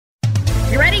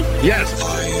You ready? Yes.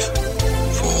 5,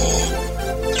 4,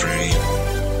 3,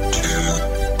 2,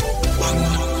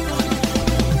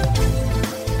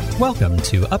 1. Welcome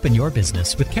to Up in Your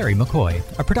Business with Kerry McCoy,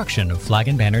 a production of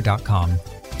flagandbanner.com.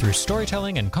 Through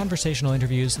storytelling and conversational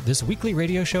interviews, this weekly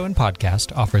radio show and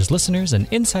podcast offers listeners an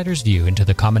insider's view into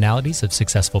the commonalities of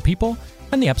successful people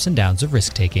and the ups and downs of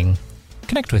risk-taking.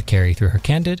 Connect with Kerry through her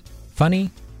candid, funny,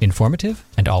 informative,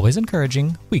 and always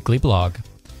encouraging weekly blog.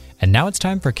 And now it's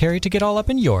time for Kerry to get all up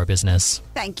in your business.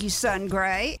 Thank you, Sun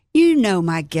Gray. You know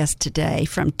my guest today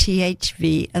from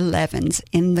THV 11's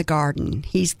In the Garden.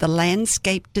 He's the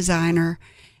landscape designer,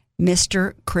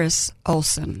 Mr. Chris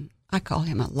Olsen. I call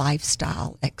him a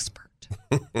lifestyle expert.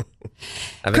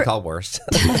 I've been called worse.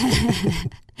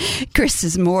 Chris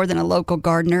is more than a local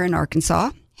gardener in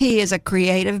Arkansas. He is a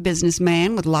creative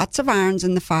businessman with lots of irons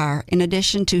in the fire. In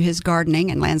addition to his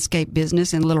gardening and landscape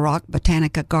business in Little Rock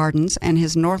Botanica Gardens and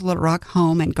his North Little Rock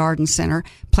Home and Garden Center,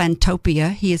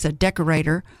 Plantopia, he is a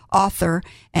decorator, author,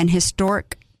 and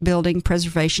historic building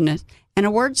preservationist, and a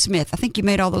wordsmith. I think you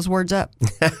made all those words up.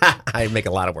 I make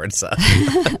a lot of words up.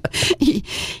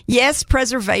 Yes,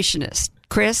 preservationist.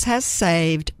 Chris has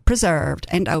saved, preserved,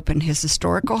 and opened his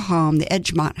historical home, the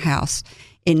Edgemont House,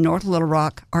 in North Little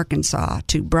Rock, Arkansas,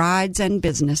 to brides and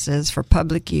businesses for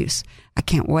public use. I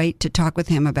can't wait to talk with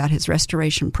him about his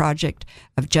restoration project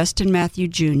of Justin Matthew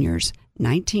Jr.'s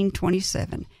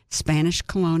 1927 Spanish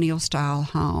colonial-style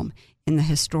home in the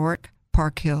historic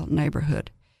Park Hill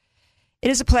neighborhood. It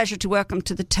is a pleasure to welcome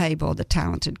to the table the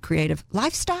talented, creative,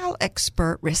 lifestyle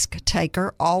expert, risk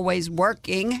taker, always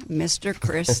working, Mr.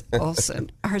 Chris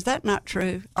Olsen. Or is that not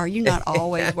true? Are you not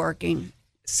always working?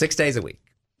 6 days a week.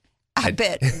 I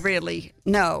bet really.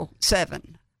 No,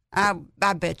 7.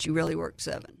 I bet you really work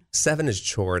 7. 7 is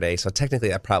chore day, so technically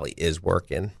that probably is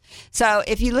working. So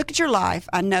if you look at your life,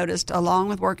 I noticed, along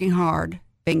with working hard,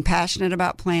 being passionate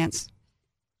about plants,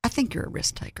 I think you're a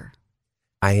risk taker.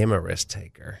 I am a risk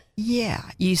taker. Yeah.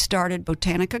 You started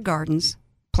Botanica Gardens,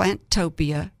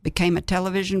 Plantopia, became a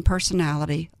television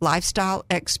personality, lifestyle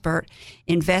expert,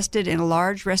 invested in a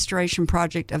large restoration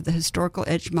project of the historical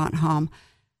Edgemont home.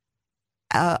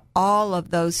 All of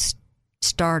those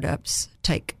startups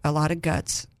take a lot of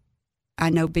guts. I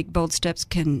know big, bold steps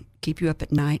can keep you up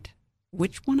at night.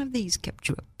 Which one of these kept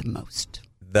you up the most?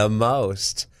 The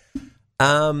most?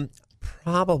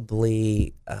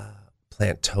 Probably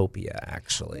Plantopia,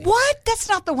 actually. What? That's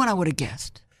not the one I would have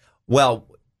guessed. Well,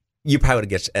 you probably would have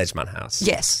guessed Edgemont House.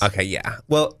 Yes. Okay, yeah.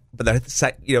 Well, but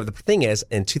the thing is,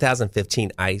 in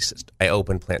 2015, I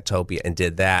opened Plantopia and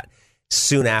did that.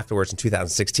 Soon afterwards, in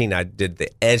 2016, I did the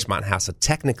Edgemont House. So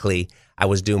technically, I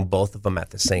was doing both of them at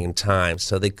the same time,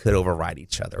 so they could override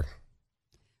each other.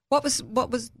 What was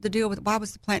the deal with? Why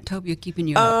was the Plantopia keeping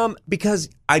you up? Because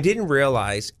I didn't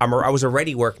realize I was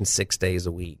already working 6 days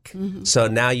a week. Mm-hmm. So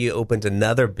now you opened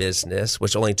another business,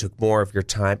 which only took more of your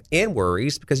time and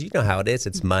worries, because you know how it is.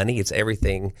 It's money. It's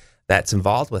everything that's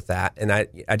involved with that. And I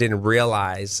didn't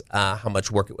realize how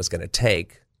much work it was going to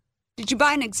take. Did you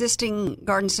buy an existing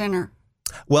garden center?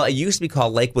 Well, it used to be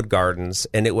called Lakewood Gardens,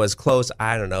 and it was closed,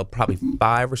 I don't know, probably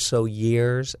 5 or so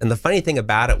years. And the funny thing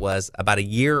about it was, about a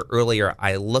year earlier,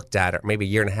 I looked at it, or maybe a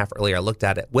year and a half earlier, I looked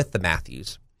at it with the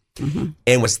Matthews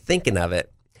and was thinking of it,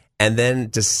 and then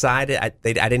decided I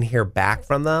didn't hear back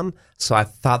from them, so I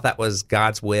thought that was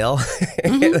God's will,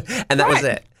 and that was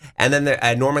it. And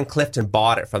then Norman Clifton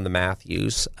bought it from the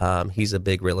Matthews. He's a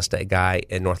big real estate guy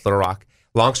in North Little Rock.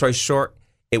 Long story short,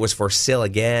 it was for sale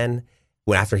again.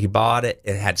 When after he bought it,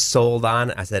 it had sold on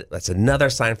it. I said, that's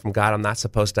another sign from God. I'm not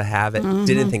supposed to have it. Mm-hmm.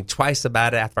 Didn't think twice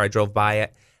about it after I drove by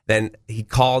it. Then he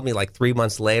called me like 3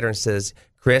 months later and says,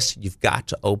 Chris, you've got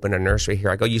to open a nursery here.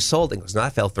 I go, you sold it. He goes, no,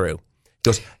 I fell through. He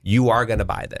goes, you are going to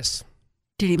buy this.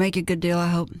 Did he make a good deal, I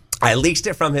hope? I leased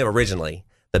it from him originally,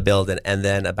 the building, and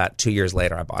then about 2 years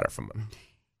later, I bought it from him.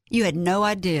 You had no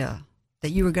idea that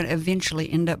you were going to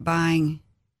eventually end up buying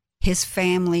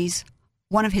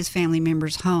one of his family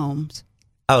members' homes.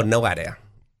 Oh, no idea.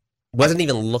 Wasn't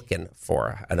even looking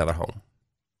for another home.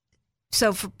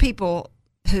 So for people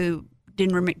who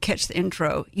didn't catch the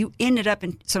intro, you ended up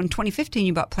in 2015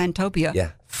 you bought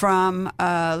Plantopia from,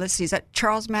 let's see, is that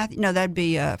Charles Matthews? No, that'd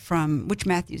be from, which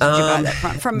Matthews did you buy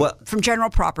that from? From General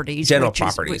Properties.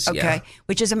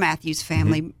 Which is a Matthews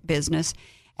family business.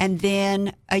 And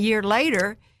then a year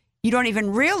later, you don't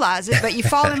even realize it, but you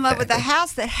fall in love with a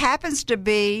house that happens to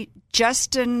be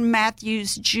Justin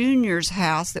Matthews Jr.'s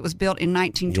house that was built in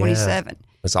 1927. Yeah.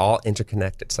 It's all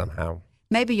interconnected somehow.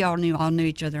 Maybe y'all knew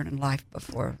each other in life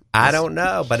before. I don't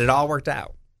know, but it all worked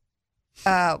out.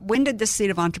 When did the seed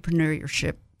of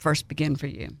entrepreneurship first begin for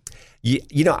you?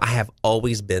 I have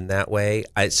always been that way.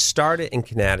 I started in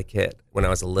Connecticut when I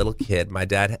was a little kid. My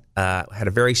dad had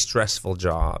a very stressful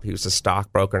job. He was a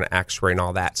stockbroker and an actuary and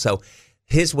all that. So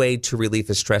his way to relieve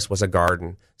his stress was a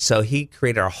garden. So he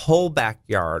created our whole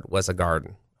backyard was a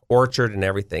garden, orchard and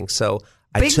everything. So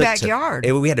Big backyard.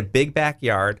 We had a big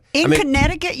backyard. In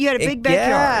Connecticut, you had a big backyard?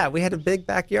 Yeah, we had a big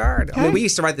backyard. Okay. We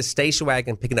used to ride the station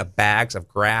wagon picking up bags of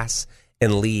grass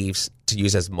and leaves to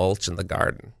use as mulch in the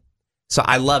garden. So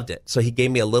I loved it. So he gave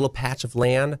me a little patch of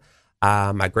land.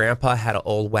 My grandpa had an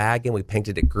old wagon. We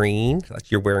painted it green,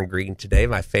 like you're wearing green today,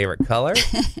 my favorite color.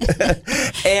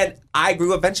 And I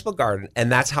grew a vegetable garden, and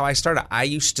that's how I started. I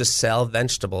used to sell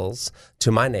vegetables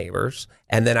to my neighbors,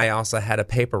 and then I also had a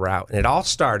paper route. And it all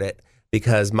started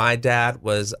because my dad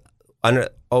was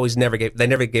never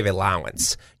gave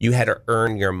allowance. You had to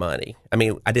earn your money. I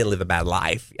mean, I didn't live a bad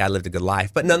life. I lived a good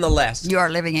life, but nonetheless, you are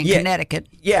living in Connecticut.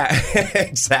 Yeah,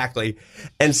 exactly.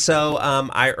 And so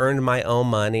I earned my own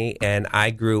money, and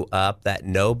I grew up that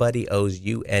nobody owes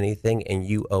you anything, and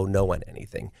you owe no one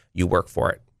anything. You work for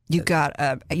it. You got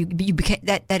you became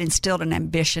that instilled an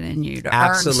ambition in you to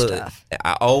Absolutely. earn stuff.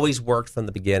 I always worked from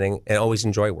the beginning, and always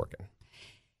enjoy working.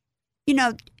 You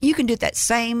know, you can do that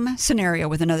same scenario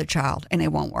with another child, and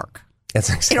it won't work. That's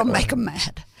exactly It'll make them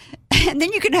mad. And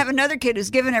then you can have another kid who's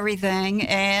given everything,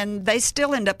 and they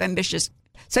still end up ambitious.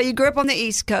 So you grew up on the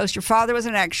East Coast. Your father was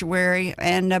an actuary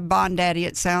and a bond daddy,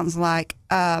 it sounds like.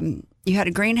 You had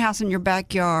a greenhouse in your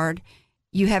backyard.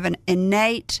 You have an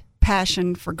innate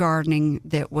passion for gardening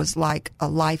that was like a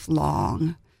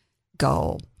lifelong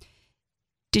goal.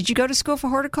 Did you go to school for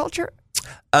horticulture?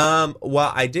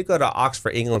 Well, I did go to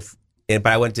Oxford, England, but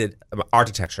I went to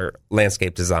architecture,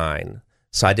 landscape design.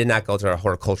 So I did not go to a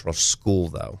horticultural school,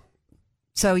 though.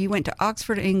 So you went to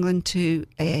Oxford, England, to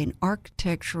an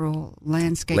architectural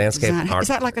landscape design. Is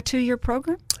that like a 2-year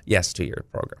program? Yes, 2-year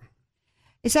program.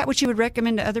 Is that what you would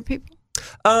recommend to other people?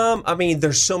 I mean,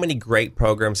 there's so many great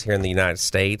programs here in the United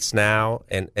States now,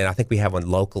 and I think we have one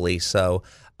locally. So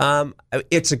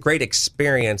it's a great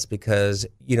experience because,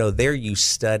 there you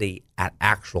study at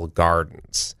actual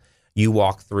gardens. You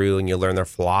walk through and you learn their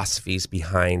philosophies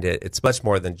behind it. It's much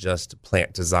more than just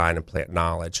plant design and plant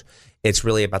knowledge. It's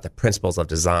really about the principles of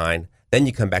design. Then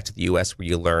you come back to the U.S. where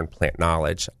you learn plant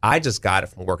knowledge. I just got it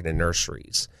from working in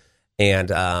nurseries.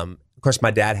 And, of course,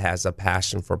 my dad has a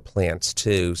passion for plants,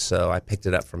 too, so I picked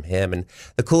it up from him. And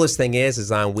the coolest thing is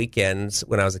on weekends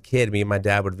when I was a kid, me and my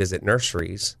dad would visit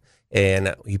nurseries.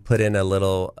 And he put in a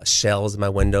little shells in my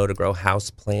window to grow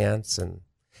house plants. And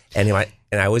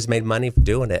I always made money for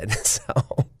doing it. So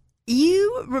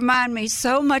you remind me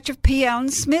so much of P.L.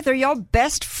 and Smith. Are y'all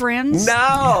best friends?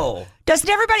 No. Doesn't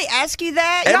everybody ask you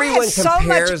that? Everyone y'all have so much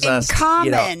compares in us,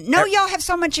 common. Y'all have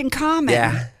so much in common.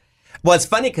 Yeah. Well, it's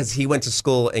funny because he went to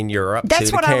school in Europe.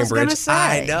 That's what I was going to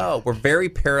say. I know. We're very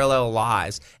parallel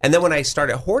lives. And then when I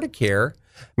started horticare,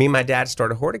 me and my dad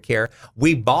started horticare,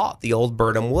 we bought the old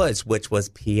Burnham Woods, which was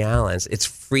P. Allen's. It's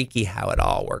freaky how it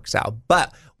all works out.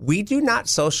 But we do not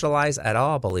socialize at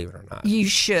all, believe it or not. You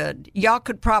should. Y'all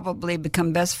could probably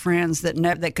become best friends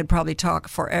that could probably talk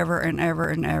forever and ever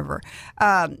and ever.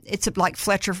 It's like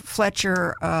Fletcher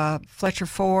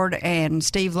Ford and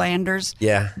Steve Landers.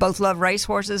 Yeah. Both love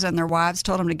racehorses, and their wives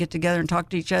told them to get together and talk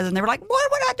to each other. And they were like,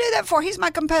 what would I do that for? He's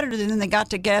my competitor. And then they got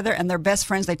together, and they're best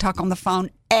friends. They talk on the phone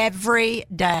every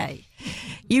day.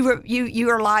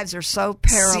 Your lives are so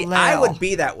parallel. See, I would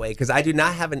be that way because I do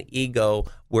not have an ego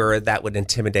where that would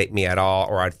intimidate me at all,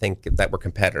 or I'd think that we're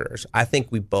competitors. I think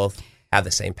we both have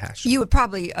the same passion. You would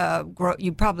probably grow.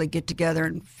 You'd probably get together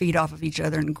and feed off of each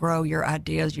other and grow your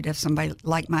ideas. You'd have somebody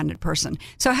like-minded person.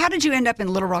 So, how did you end up in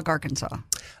Little Rock, Arkansas?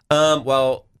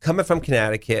 Well, coming from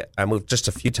Connecticut, I moved just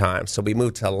a few times. So we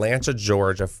moved to Atlanta,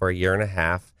 Georgia for a year and a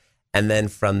half, and then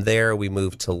from there we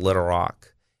moved to Little Rock.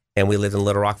 And we lived in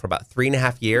Little Rock for about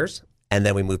 3.5 years, and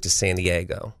then we moved to San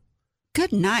Diego.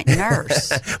 Good night,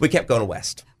 nurse. We kept going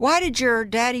west. Why did your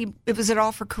daddy, was it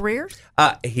all for careers?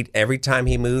 Every time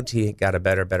he moved, he got a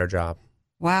better job.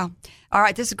 Wow. All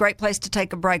right, this is a great place to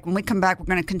take a break. When we come back, we're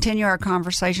going to continue our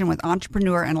conversation with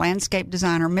entrepreneur and landscape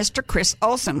designer, Mr. Chris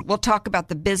Olsen. We'll talk about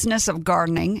the business of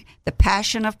gardening, the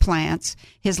passion of plants,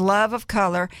 his love of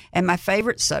color, and my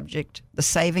favorite subject, the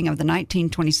saving of the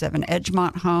 1927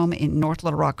 Edgemont home in North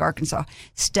Little Rock, Arkansas.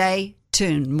 Stay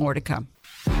tuned. More to come.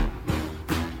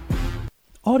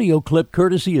 Audio clip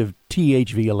courtesy of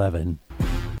THV11.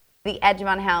 The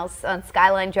Edgemont House on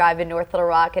Skyline Drive in North Little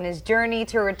Rock, and his journey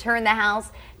to return the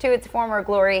house to its former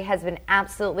glory has been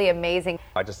absolutely amazing.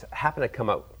 I just happened to come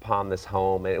upon this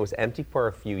home, and it was empty for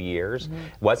a few years.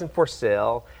 It wasn't for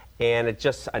sale, And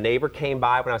a neighbor came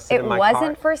by when I was sitting It in my car.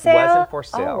 wasn't for sale? Wasn't for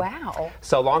sale. Oh, wow.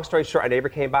 So long story short, a neighbor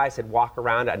came by, said walk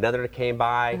around. Another came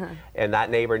by, and that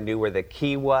neighbor knew where the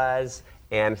key was.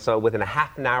 And so within a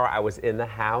half an hour, I was in the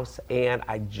house, and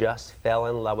I just fell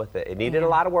in love with it. It needed a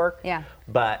lot of work,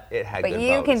 but it had good But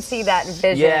you bones. can see that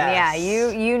vision. Yes. Yeah,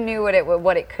 you knew what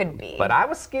it could be. But I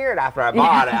was scared after I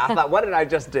bought it. I thought, what did I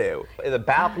just do? The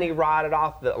balcony rotted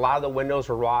off. A lot of the windows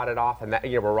were rotted off, and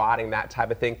were rotting, that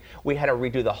type of thing. We had to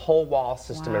redo the whole wall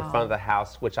system in front of the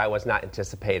house, which I was not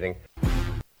anticipating.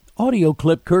 Audio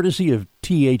clip courtesy of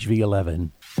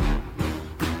THV11.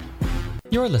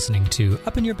 You're listening to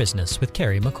Up in Your Business with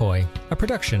Kerry McCoy, a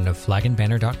production of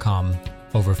flagandbanner.com.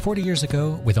 Over 40 years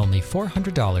ago, with only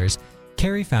 $400,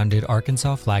 Kerry founded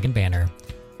Arkansas Flag and Banner.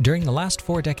 During the last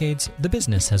 4 decades, the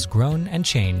business has grown and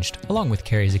changed, along with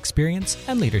Kerry's experience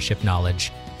and leadership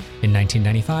knowledge. In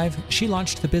 1995, she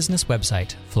launched the business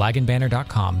website,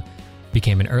 flagandbanner.com,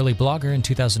 became an early blogger in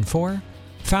 2004,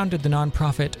 founded the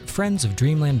nonprofit Friends of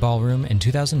Dreamland Ballroom in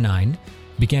 2009,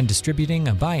 began distributing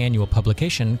a biannual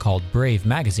publication called Brave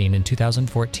Magazine in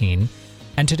 2014,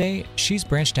 and today she's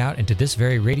branched out into this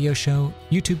very radio show,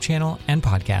 YouTube channel, and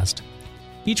podcast.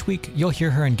 Each week, you'll hear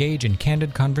her engage in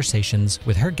candid conversations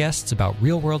with her guests about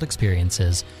real-world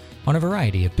experiences on a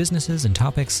variety of businesses and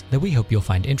topics that we hope you'll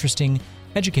find interesting,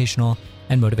 educational,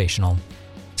 and motivational.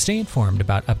 Stay informed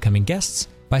about upcoming guests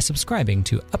by subscribing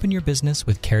to Up in Your Business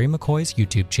with Kerry McCoy's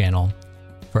YouTube channel.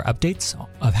 For updates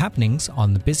of happenings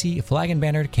on the busy Flag and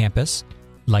Banner campus,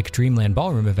 like Dreamland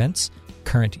Ballroom events,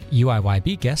 current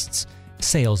UIYB guests,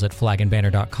 sales at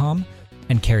flagandbanner.com,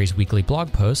 and Kerry's weekly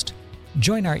blog post,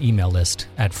 join our email list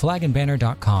at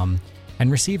flagandbanner.com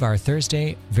and receive our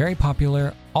Thursday, very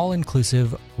popular,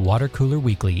 all-inclusive Water Cooler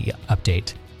Weekly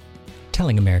update.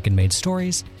 Telling American-made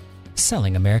stories,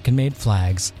 selling American-made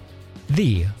flags.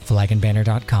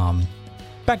 TheFlagandBanner.com.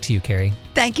 Back to you, Kerry.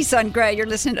 Thank you, Son Gray. You're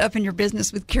listening to Up in Your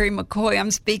Business with Kerry McCoy.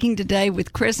 I'm speaking today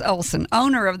with Chris Olsen,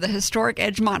 owner of the historic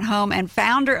Edgemont home and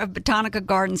founder of Botanica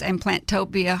Gardens and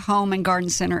Plantopia Home and Garden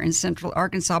Center in Central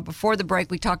Arkansas. Before the break,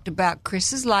 we talked about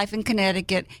Chris's life in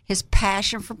Connecticut, his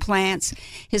passion for plants,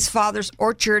 his father's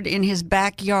orchard in his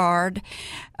backyard,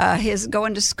 his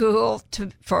going to school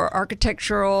for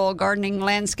architectural, gardening,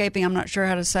 landscaping. I'm not sure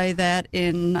how to say that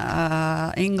in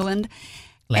England.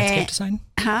 Landscape design?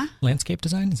 Huh? Landscape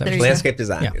design? Is that what you Landscape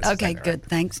design. Yeah. Yes, Okay, exactly good.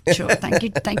 Thanks. Sure. Thank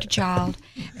you, child.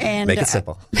 And Make it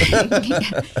simple.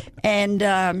 and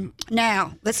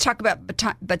now let's talk about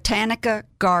Botanica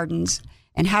Gardens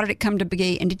and how did it come to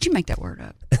be? And did you make that word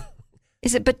up?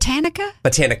 Is it Botanica?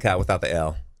 Botanica without the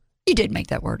L. You did make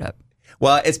that word up.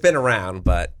 Well, it's been around,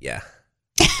 but yeah.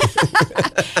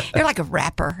 You're like a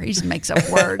rapper. He just makes up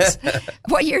words.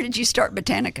 What year did you start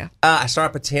Botanica? I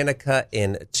started Botanica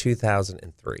in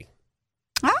 2003.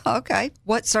 Oh, okay.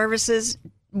 What services?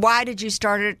 Why did you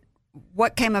start it?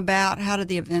 What came about? How did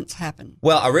the events happen?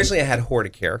 Well, originally I had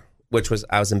Horticare, which was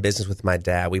I was in business with my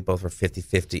dad. We both were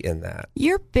 50-50 in that.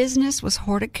 Your business was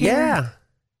Horticare? Yeah.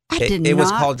 It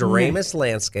was called Doremus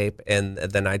Landscape, and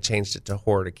then I changed it to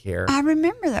Horticare. I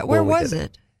remember that. Where was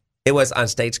it? It was on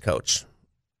Stagecoach,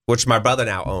 which my brother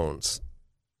now owns.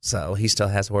 So he still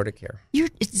has Horticare. You're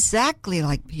exactly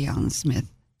like Piana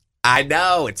Smith. I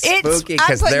know. It's spooky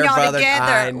because their brother. Together.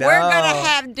 I know. We're going to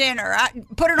have dinner.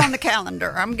 Put it on the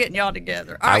calendar. I'm getting y'all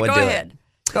together. All right, go ahead.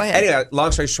 Go ahead. Anyway,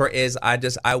 long story short is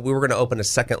we were going to open a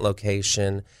second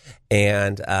location,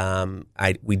 and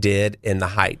we did in the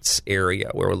Heights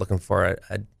area. We were looking for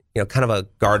a kind of a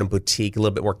garden boutique, a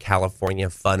little bit more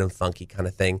California, fun and funky kind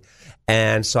of thing.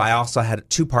 And so I also had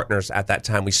 2 partners at that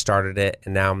time. We started it,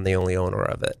 and now I'm the only owner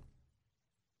of it.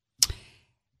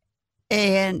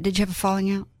 And did you have a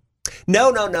falling out?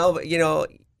 No. But,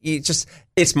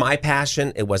 it's my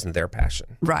passion. It wasn't their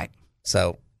passion. Right.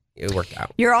 So it worked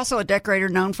out. You're also a decorator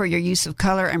known for your use of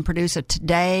color and produce a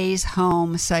Today's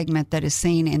Home segment that is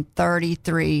seen in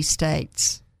 33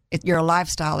 states. You're a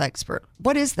lifestyle expert.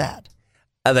 What is that?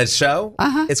 That show?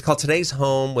 Uh-huh. It's called Today's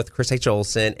Home with Chris H.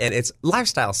 Olsen, and it's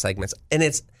lifestyle segments, and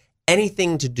it's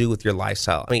anything to do with your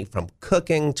lifestyle. I mean, from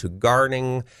cooking to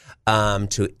gardening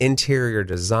to interior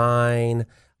design,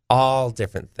 all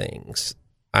different things.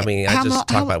 I mean, I just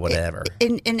talk about whatever.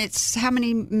 And it's how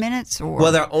many minutes? Or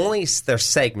Well, they're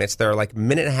segments. They're like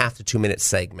 1.5 to 2 minute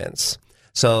segments.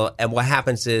 So, and what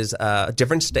happens is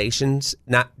different stations,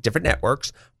 not different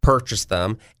networks, purchase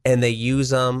them, and they use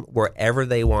them wherever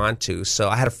they want to. So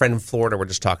I had a friend in Florida we're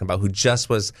just talking about who just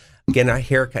was getting a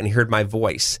haircut and he heard my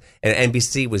voice, and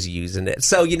NBC was using it.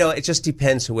 So, it just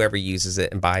depends whoever uses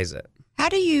it and buys it. How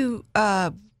do you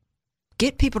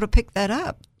get people to pick that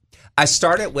up? I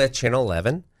started with Channel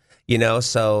 11.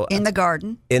 So In the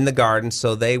garden. in the garden.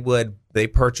 So they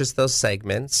purchased those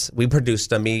segments. We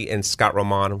produced them. Me and Scott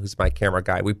Roman, who's my camera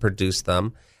guy, we produced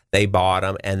them. They bought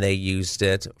them and they used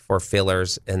it for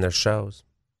fillers in their shows.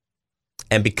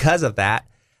 And because of that,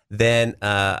 then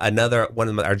another one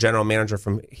of our general manager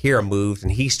from here moved,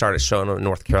 and he started showing them in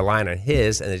North Carolina, and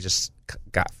it just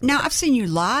got. Now, I've seen you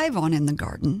live on In the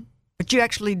Garden, but you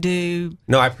actually do.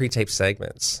 No, I pre-tape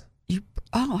segments.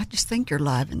 I just think you're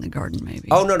live in the garden, maybe.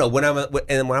 Oh no! When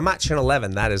I'm at Channel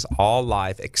 11, that is all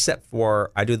live, except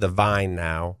for I do the Vine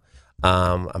now.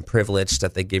 I'm privileged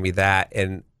that they give me that,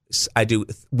 and I do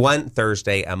one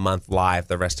Thursday a month live.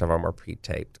 The rest of them are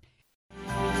pre-taped.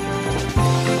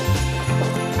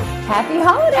 Happy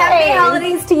holidays! Happy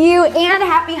holidays to you, and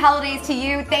happy holidays to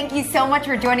you. Thank you so much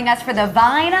for joining us for the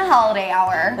Vine Holiday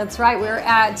Hour. That's right. We're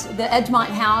at the Edgemont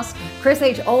House. Chris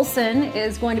H. Olsen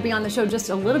is going to be on the show just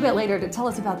a little bit later to tell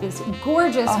us about this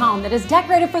gorgeous home that is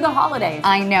decorated for the holidays.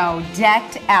 I know,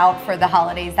 decked out for the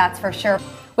holidays, that's for sure.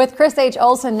 With Chris H.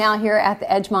 Olsen now here at the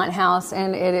Edgemont House,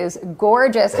 and it is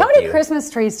gorgeous. How many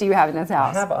Christmas trees do you have in this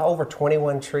house? I have over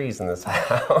 21 trees in this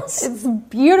house. It's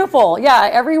beautiful. Yeah,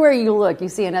 everywhere you look, you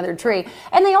see another tree.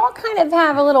 And they all kind of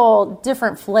have a little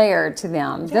different flair to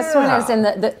them. Yeah. This one is in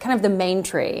the kind of the main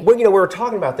tree. Well, we were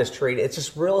talking about this tree. It's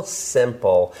just real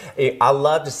simple. I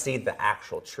love to see the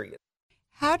actual tree.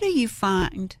 How do you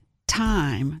find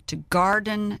time to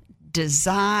garden,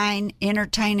 design,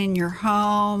 entertain in your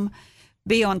home,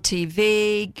 be on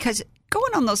TV? Because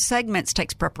going on those segments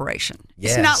takes preparation.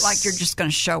 Yes. It's not like you're just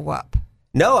going to show up.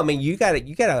 No, I mean you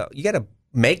gotta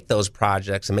make those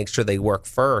projects and make sure they work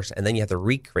first, and then you have to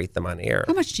recreate them on air.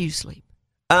 How much do you sleep?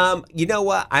 You know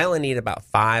what? I only need about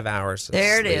 5 hours of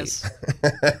there sleep. It is.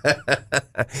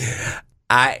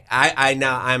 I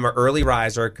now I'm an early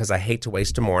riser because I hate to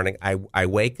waste a morning. I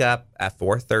wake up at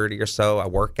 4:30 or so. I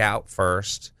work out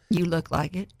first. You look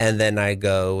like it. And then I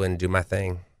go and do my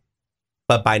thing.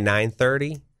 But by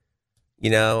 9:30,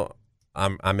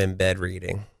 I'm in bed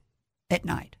reading at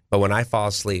night. But when I fall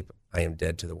asleep, I am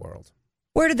dead to the world.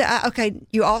 Where did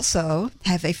you also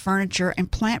have a furniture and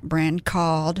plant brand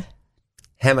called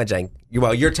Hemajang.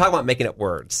 Well, you're talking about making up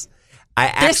words.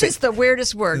 This is the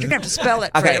weirdest word. You're going to have to spell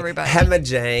it for everybody.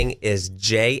 Hemajang is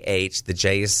J-H. The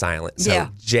J is silent. So yeah.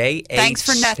 J-H. Thanks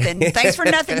for nothing. Thanks for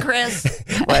nothing, Chris.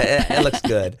 Well, it looks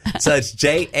good. So it's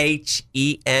Jhemajang,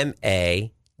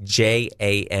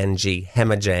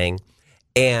 Hemajang.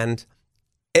 And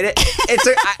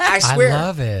I swear. I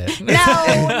love it.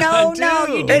 No,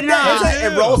 you do not.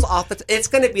 It rolls off. It's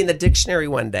going to be in the dictionary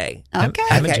one day. Okay.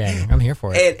 I'm here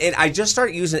for it. And I just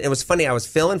started using it. It was funny. I was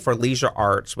filling for Leisure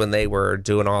Arts when they were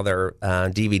doing all their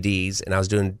DVDs, and I was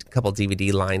doing a couple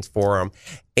DVD lines for them.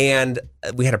 And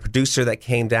we had a producer that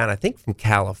came down, I think from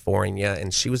California,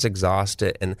 and she was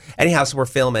exhausted. And anyhow, so we're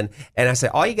filming, and I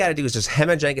said, all you got to do is just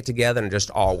hemajang it together, and it just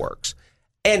all works.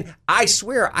 And I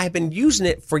swear, I've been using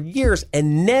it for years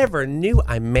and never knew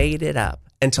I made it up.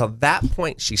 Until that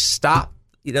point, she stopped,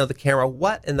 the camera.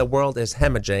 What in the world is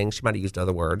hemajang? She might have used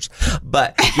other words.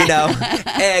 But,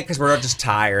 because we're just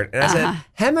tired. And I said,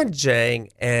 hemajang.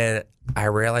 And I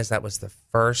realized that was the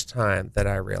first time that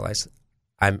I realized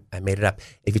I made it up.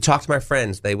 If you talk to my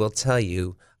friends, they will tell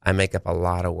you I make up a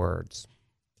lot of words.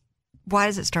 Why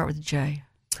does it start with J?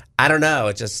 I don't know.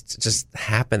 It just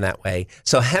happened that way.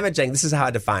 So hemajang, this is how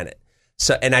I define it.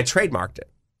 So, and I trademarked it.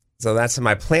 So that's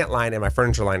my plant line and my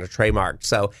furniture line are trademarked.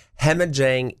 So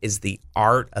hemajang is the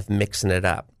art of mixing it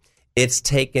up. It's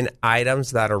taking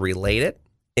items that are related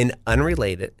and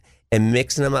unrelated and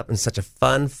mixing them up in such a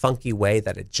fun, funky way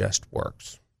that it just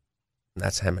works. And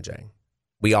that's hemajang.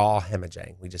 We all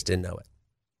hemajang. We just didn't know it.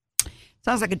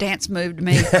 Sounds like a dance move to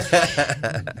me.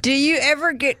 Do you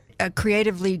ever get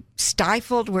creatively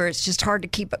stifled where it's just hard to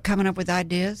keep coming up with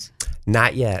ideas?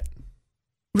 Not yet.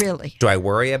 Really? Do I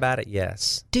worry about it?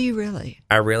 Yes. Do you really?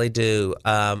 I really do.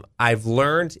 I've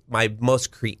learned my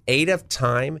most creative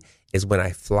time is when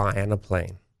I fly on a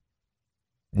plane.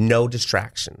 No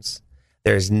distractions.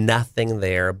 There's nothing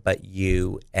there but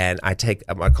you. And I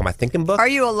call my thinking book. Are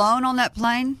you alone on that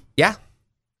plane? Yeah.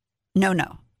 No.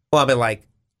 Well, I mean, like,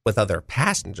 with other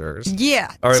passengers.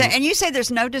 Yeah. And you say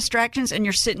there's no distractions and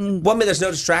you're sitting... Well, I mean, there's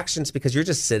no distractions because you're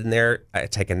just sitting there. I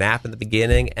take a nap in the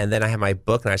beginning, and then I have my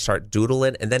book, and I start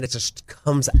doodling, and then it just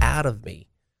comes out of me.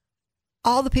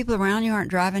 All the people around you aren't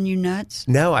driving you nuts?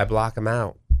 No, I block them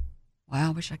out. Wow,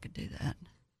 I wish I could do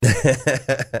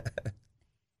that.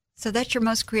 So that's your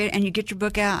most creative, and you get your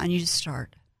book out, and you just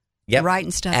start writing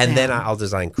stuff down. And then I'll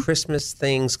design Christmas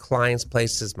things, clients'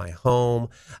 places, my home.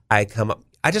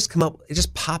 It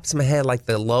just pops in my head like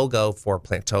the logo for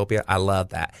Plantopia. I love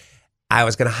that. I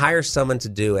was going to hire someone to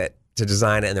do it, to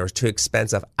design it, and they were too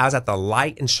expensive. I was at the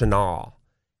light in Chenal,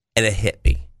 and it hit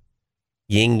me.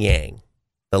 Yin yang,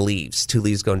 the leaves, 2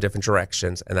 leaves go in different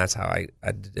directions, and that's how I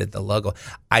did the logo.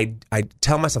 I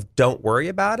tell myself, don't worry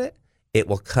about it. It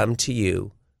will come to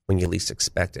you when you least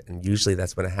expect it, and usually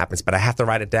that's when it happens. But I have to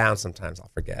write it down. Sometimes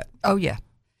I'll forget. Oh, yeah.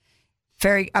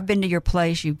 I've been to your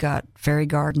place. You've got fairy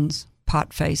gardens,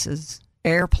 pot faces,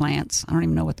 air plants. I don't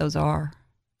even know what those are.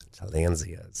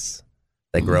 Tillandsias.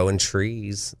 They grow in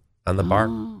trees on the bark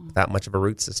without much of a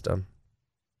root system.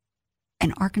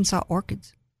 And Arkansas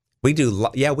orchids. We do.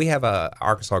 Yeah, we have a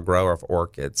Arkansas grower of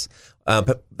orchids.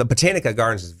 But the Botanica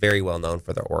Gardens is very well known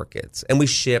for their orchids. And we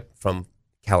ship from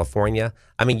California.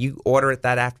 I mean, you order it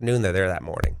that afternoon, they're there that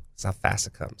morning. That's how fast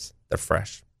it comes. They're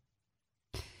fresh.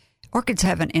 Orchids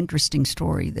have an interesting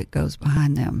story that goes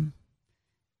behind them.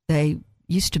 They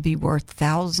used to be worth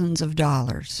thousands of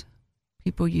dollars.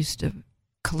 People used to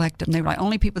collect them. They were like,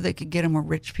 only people that could get them were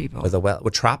rich people.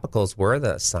 Tropicals were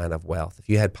the sign of wealth. If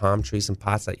you had palm trees and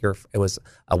pots, it was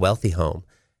a wealthy home.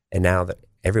 And now that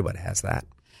everybody has that.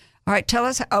 All right, tell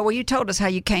us. You told us how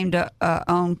you came to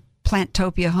own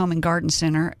Plantopia Home and Garden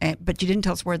Center, but you didn't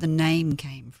tell us where the name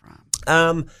came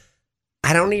from.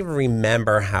 I don't even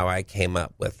remember how I came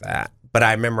up with that, but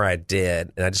I remember I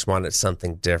did, and I just wanted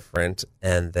something different,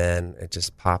 and then it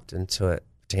just popped into it.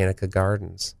 Botanica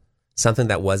Gardens, something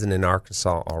that wasn't in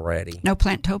Arkansas already. No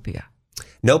Plantopia.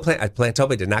 No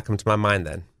Plantopia did not come to my mind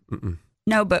then. Mm-mm.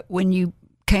 No, but when you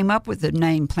came up with the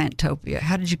name Plantopia,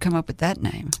 how did you come up with that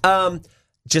name?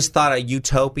 Just thought of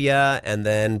utopia, and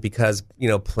then because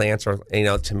plants are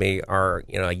to me are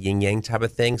a yin yang type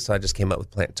of thing, so I just came up with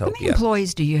Plantopia. How many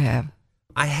employees do you have?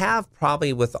 I have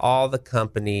probably with all the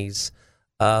companies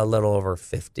a little over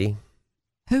 50.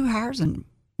 Who hires and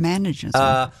manages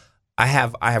them? I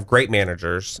have great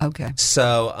managers. Okay.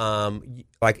 So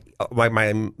like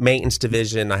my maintenance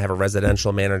division, I have a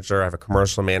residential manager, I have a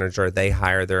commercial manager. They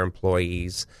hire their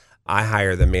employees. I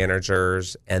hire the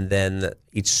managers, and then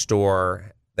each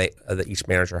store, each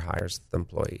manager hires the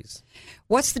employees.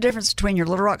 What's the difference between your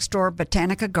Little Rock store,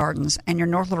 Botanica Gardens, and your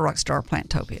North Little Rock store,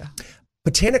 Plantopia?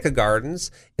 Botanica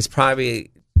Gardens is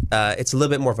probably, it's a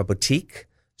little bit more of a boutique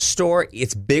store.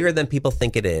 It's bigger than people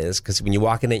think it is, because when you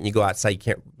walk in it and you go outside, you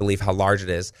can't believe how large it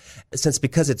is.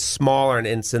 Because it's smaller and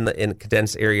it's in a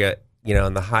condensed area,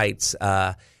 in the Heights,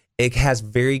 it has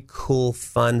very cool,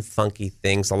 fun, funky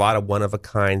things, a lot of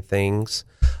one-of-a-kind things.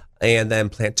 And then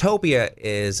Plantopia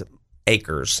is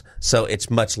acres, so it's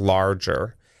much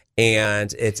larger.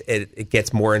 And it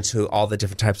gets more into all the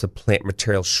different types of plant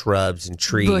material, shrubs and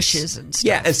trees. Bushes and stuff.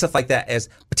 Yeah, and stuff like that. As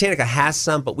Botanica has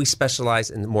some, but we specialize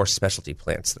in more specialty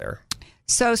plants there.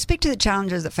 So speak to the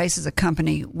challenges that faces a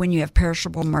company when you have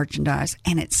perishable merchandise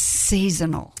and it's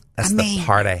seasonal. That's the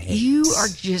part I hate. You are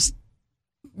just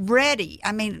ready.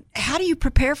 I mean, how do you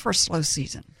prepare for a slow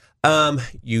season?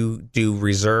 You do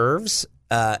reserves.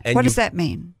 And what does that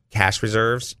mean? Cash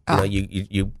reserves.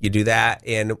 You do that,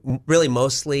 and really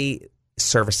mostly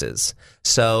services.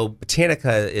 So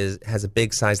Botanica has a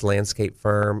big size landscape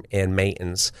firm and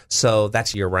maintenance, so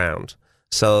that's year round.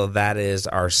 So that is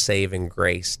our saving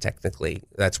grace. Technically,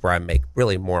 that's where I make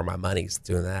really more of my money is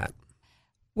doing that.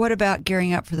 What about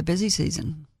gearing up for the busy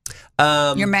season?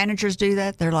 Your managers do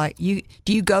that. They're like, do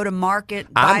you go to market?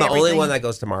 I'm the only one that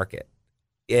goes to market.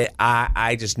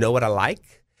 I just know what I like.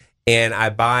 And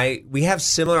we have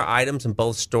similar items in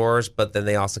both stores, but then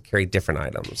they also carry different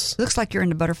items. Looks like you're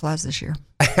into butterflies this year.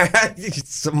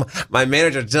 So my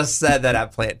manager just said that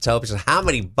at Plantopia. She said, how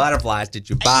many butterflies did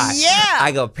you buy? Yeah.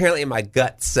 I go, apparently my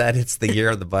gut said it's the year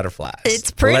of the butterflies.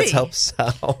 It's pretty. Let's hope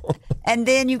so. And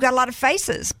then you've got a lot of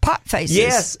faces, pot faces.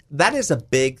 Yes, that is a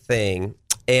big thing.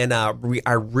 And I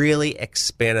really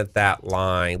expanded that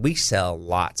line. We sell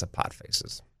lots of pot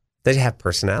faces. They have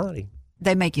personality.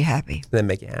 They make you happy. They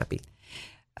make you happy.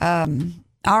 All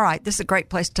right. This is a great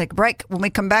place to take a break. When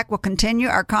we come back, we'll continue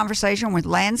our conversation with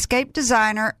landscape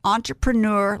designer,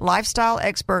 entrepreneur, lifestyle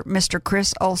expert, Mr.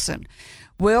 Chris Olsen.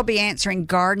 We'll be answering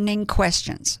gardening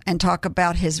questions and talk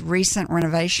about his recent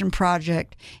renovation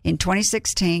project. In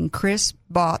 2016, Chris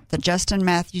bought the Justin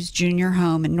Matthews Jr.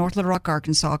 home in North Little Rock,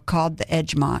 Arkansas, called the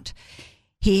Edgemont.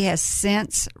 He has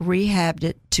since rehabbed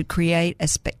it to create a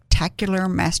spectacular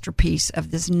masterpiece of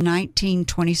this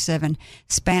 1927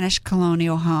 Spanish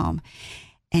colonial home.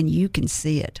 And you can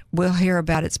see it. We'll hear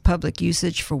about its public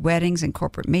usage for weddings and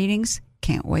corporate meetings.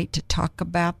 Can't wait to talk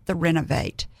about the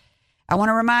renovate. I want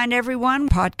to remind everyone,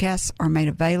 podcasts are made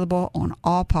available on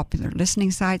all popular listening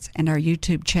sites and our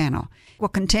YouTube channel. We'll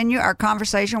continue our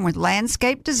conversation with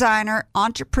landscape designer,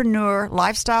 entrepreneur,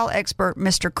 lifestyle expert,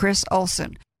 Mr. Chris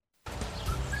Olsen.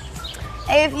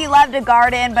 If you love to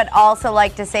garden but also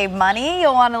like to save money,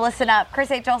 you'll want to listen up.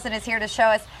 Chris H. Olsen is here to show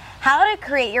us how to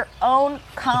create your own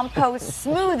compost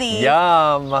smoothie.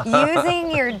 Yum.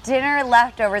 Using your dinner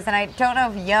leftovers. And I don't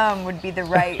know if yum would be the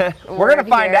right word. We're going to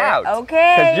find here. out.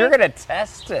 Okay. Because you're going to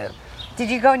test it. Did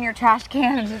you go in your trash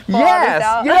can and just pull all this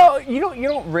out? You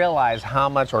don't realize how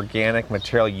much organic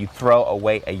material you throw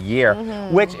away a year,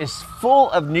 which is full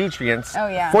of nutrients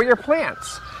for your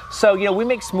plants. So, we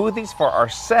make smoothies for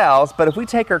ourselves, but if we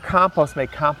take our compost,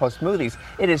 make compost smoothies,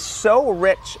 it is so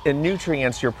rich in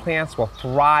nutrients, your plants will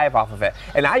thrive off of it.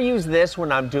 And I use this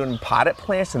when I'm doing potted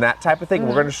plants and that type of thing.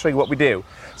 We're going to show you what we do.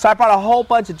 So I brought a whole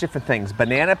bunch of different things.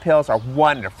 Banana peels are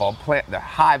wonderful. They're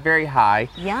high, very high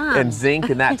in zinc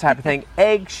and that type of thing.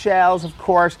 Eggshells, of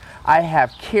course. I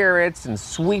have carrots and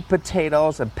sweet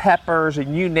potatoes and peppers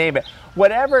and you name it.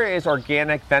 Whatever is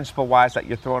organic, vegetable-wise that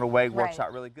you're throwing away works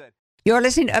out really good. You're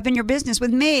listening to Up in Your Business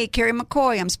with me, Kerry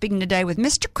McCoy. I'm speaking today with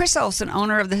Mr. Chris Olsen,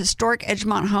 owner of the historic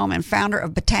Edgemont home and founder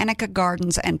of Botanica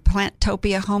Gardens and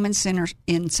Plantopia Home and Center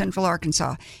in Central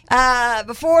Arkansas.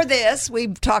 Before this,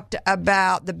 we've talked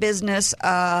about the business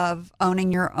of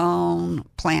owning your own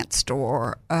plant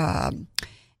store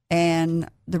and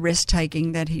the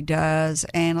risk-taking that he does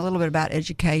and a little bit about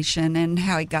education and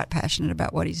how he got passionate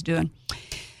about what he's doing.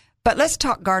 But let's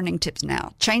talk gardening tips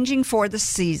now. Changing for the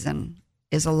season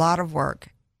is a lot of work.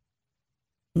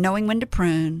 Knowing when to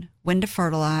prune, when to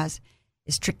fertilize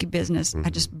is tricky business. I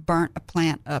just burnt a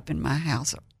plant up in my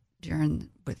house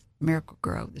with Miracle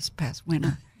Grow this past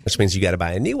winter. Which means you got to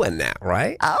buy a new one now,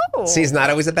 right? Oh. See, it's not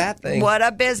always a bad thing. What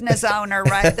a business owner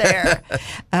right there.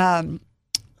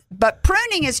 But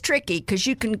pruning is tricky because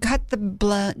you can cut the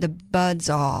buds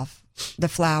off, the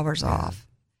flowers off.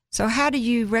 So how do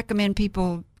you recommend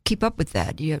people keep up with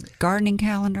that? Do you have a gardening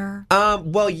calendar?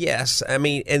 Well, yes. I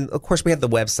mean, and of course we have the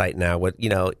website now. Not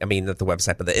the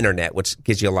website, but the internet, which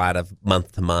gives you a lot of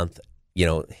month to month,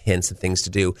 hints and things to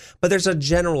do. But there's a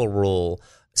general rule.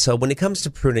 So when it comes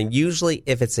to pruning, usually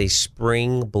if it's a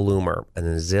spring bloomer, an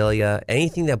azalea,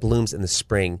 anything that blooms in the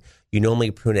spring, you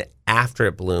normally prune it after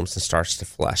it blooms and starts to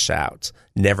flush out,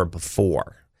 never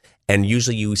before. And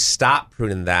usually you stop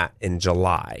pruning that in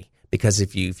July. Because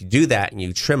if you do that and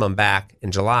you trim them back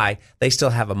in July, they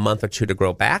still have a month or two to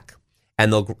grow back,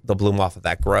 and they'll bloom off of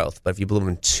that growth. But if you bloom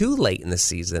them too late in the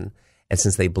season, and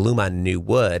since they bloom on new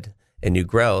wood and new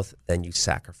growth, then you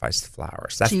sacrifice the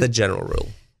flowers. That's the general rule.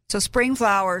 So spring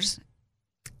flowers,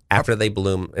 after they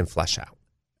bloom and flush out,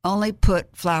 only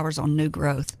put flowers on new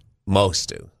growth. Most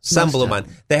do. Some bloom on.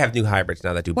 They have new hybrids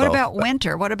now that do both. What about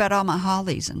winter? What about all my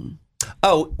hollies and?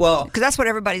 Oh, well. Because that's what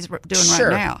everybody's doing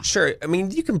right now. Sure. I mean,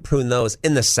 you can prune those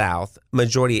in the South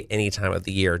majority any time of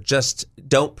the year. Just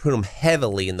don't prune them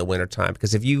heavily in the wintertime.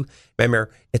 Because if you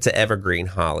remember, it's an evergreen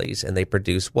hollies, and they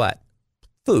produce what?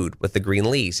 Food with the green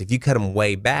leaves. If you cut them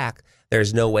way back,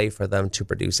 there's no way for them to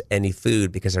produce any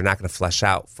food because they're not going to flush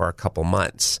out for a couple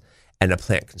months. And the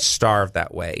plant can starve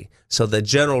that way. So the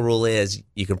general rule is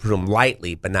you can prune them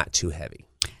lightly, but not too heavy.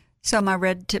 So my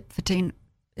red tip fatine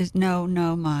is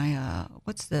my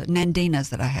what's the nandinas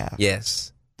that I have?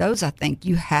 Yes. Those I think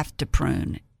you have to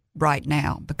prune right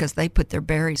now because they put their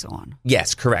berries on.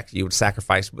 Yes, correct. You would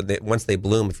sacrifice once they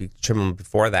bloom. If you trim them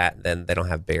before that, then they don't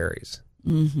have berries.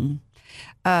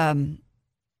 Mm-hmm.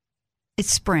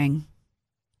 It's spring.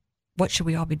 What should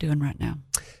we all be doing right now?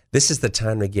 This is the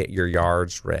time to get your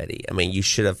yards ready. I mean, you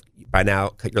should have by now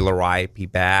cut your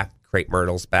liriope back, crepe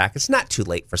myrtles back. It's not too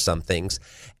late for some things.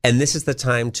 And this is the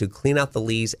time to clean out the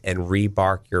leaves and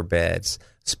rebark your beds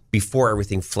before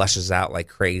everything flushes out like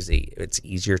crazy. It's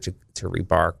easier to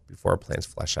rebark before plants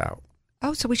flush out.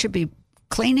 Oh, so we should be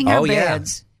cleaning our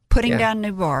beds, putting down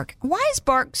new bark. Why is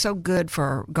bark so good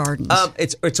for gardens?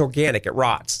 It's organic. It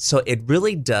rots. So it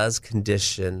really does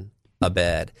condition a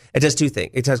bed. It does two things.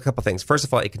 It does a couple things. First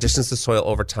of all, it conditions the soil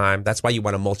over time. That's why you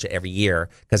want to mulch it every year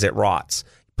because it rots.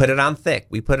 Put it on thick.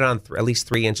 We put it on at least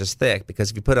 3 inches thick because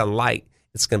if you put it on light,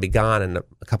 it's going to be gone in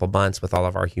a couple months with all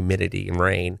of our humidity and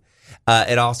rain.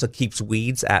 It also keeps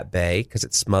weeds at bay because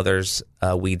it smothers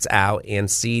weeds out, and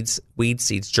weed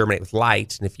seeds germinate with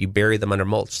light. And if you bury them under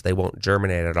mulch, they won't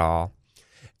germinate at all.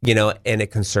 And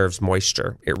it conserves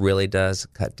moisture. It really does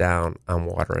cut down on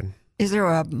watering. Is there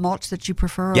a mulch that you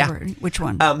prefer? Yeah. Over which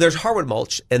one? There's hardwood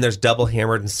mulch, and there's double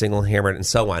hammered and single hammered and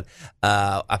so on.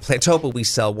 At Plantopia, we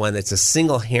sell one that's a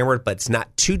single hammered, but it's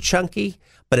not too chunky,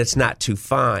 but it's not too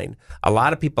fine. A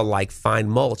lot of people like fine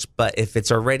mulch, but if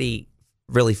it's already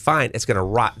really fine, it's going to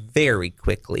rot very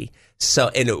quickly.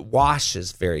 And it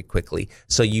washes very quickly.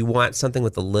 So you want something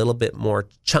with a little bit more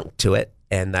chunk to it,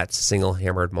 and that's single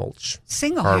hammered mulch.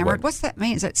 Single hammered? What's that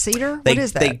mean? Is that cedar? What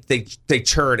is that? They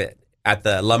churn it. at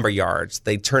the lumber yards,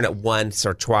 they turn it once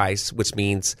or twice, which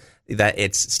means that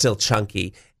it's still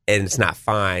chunky and it's not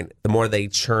fine. The more they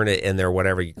churn it in there,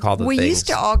 whatever you call the things. We used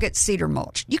to all get cedar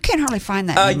mulch. You can't hardly find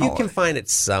that anymore. You can find it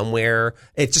somewhere.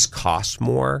 It just costs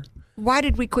more. Why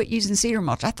did we quit using cedar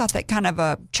mulch? I thought that kind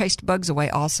of chased bugs away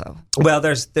also. Well,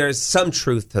 there's some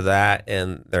truth to that,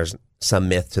 and there's some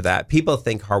myth to that. People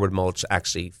think hardwood mulch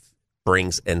actually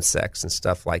brings insects and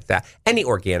stuff like that. Any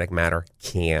organic matter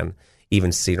can,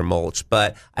 even cedar mulch.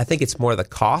 But I think it's more the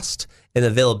cost and the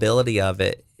availability of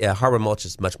it. Hardwood mulch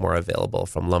is much more available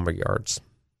from lumber yards.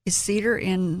 Is cedar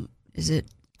is it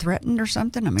threatened or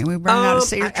something? I mean, we run out of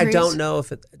cedar trees? I don't know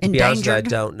if it, to be honest, I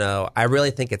don't know. I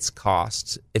really think it's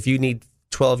cost. If you need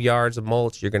 12 yards of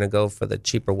mulch, you're going to go for the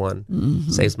cheaper one.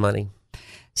 Mm-hmm. Saves money.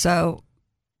 So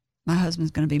my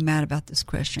husband's going to be mad about this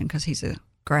question because he's a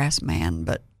grass man,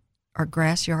 but are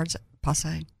grass yards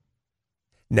passe?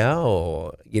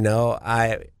 No.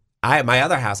 My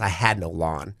other house, I had no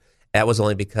lawn. That was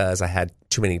only because I had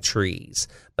too many trees.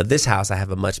 But this house, I have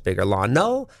a much bigger lawn.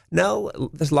 No,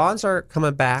 the lawns are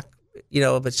coming back.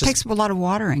 But it takes a lot of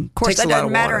watering. Of course, that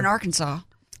doesn't matter in Arkansas.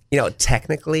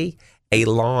 Technically, a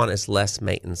lawn is less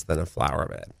maintenance than a flower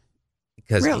bed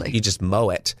because you just mow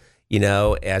it.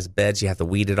 As beds, you have to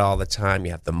weed it all the time.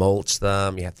 You have to mulch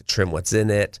them. You have to trim what's in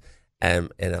it.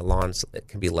 And a lawn, it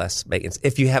can be less maintenance.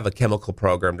 If you have a chemical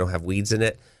program, don't have weeds in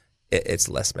it, it's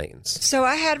less maintenance. So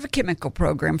I had a chemical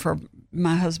program for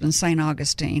my husband, St.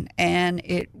 Augustine, and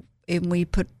we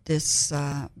put this,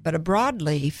 but a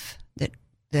broadleaf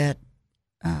that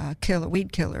broadleaf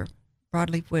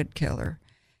weed killer,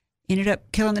 ended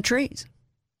up killing the trees.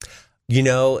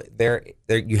 There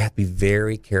you have to be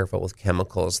very careful with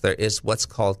chemicals. There is what's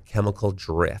called chemical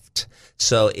drift.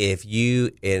 So if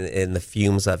you in the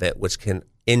fumes of it, which can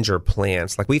injure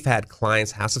plants, like we've had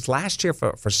clients' houses last year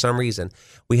for some reason,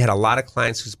 we had a lot of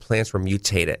clients whose plants were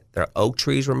mutated. Their oak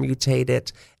trees were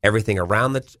mutated. Everything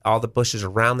around all the bushes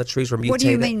around the trees were mutated. What do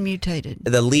you mean mutated?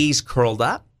 The leaves curled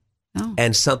up. Oh.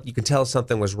 And you can tell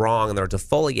something was wrong, and they're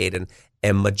defoliated.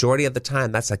 And majority of the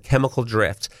time, that's a chemical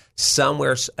drift.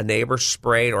 Somewhere a neighbor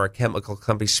sprayed or a chemical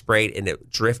company sprayed, and it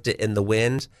drifted in the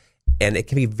wind. And it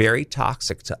can be very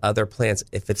toxic to other plants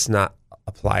if it's not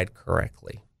applied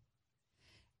correctly.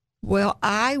 Well,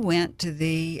 I went to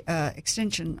the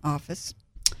extension office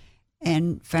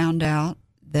and found out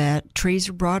that trees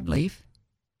are broadleaf,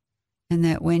 and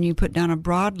that when you put down a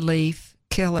broadleaf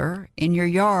killer in your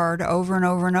yard over and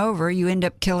over and over, you end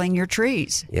up killing your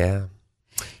trees. Yeah.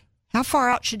 How far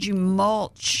out should you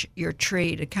mulch your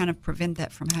tree to kind of prevent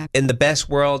that from happening? In the best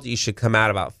world, you should come out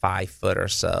about 5 foot or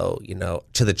so,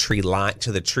 to the tree line,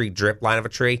 to the tree drip line of a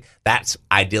tree. That's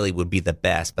ideally would be the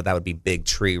best, but that would be big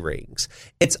tree rings.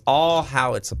 It's all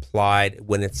how it's applied,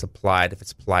 when it's applied, if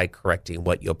it's applied correctly, and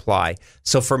what you apply.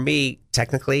 So for me,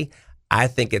 technically, I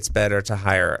think it's better to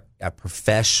hire a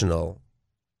professional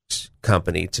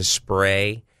company to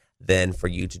spray than for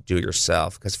you to do it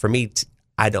yourself. Because for me,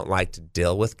 I don't like to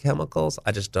deal with chemicals.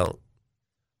 I just don't.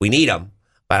 We need them,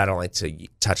 but I don't like to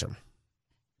touch them.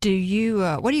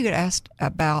 What do you get asked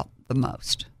about the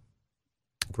most?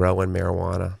 Growing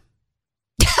marijuana.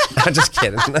 I'm just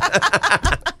kidding.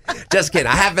 Just kidding.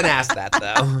 I have been asked that,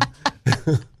 though.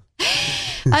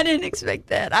 I didn't expect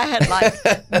that. I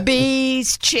had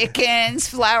bees, chickens,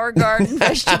 flower garden,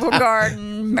 vegetable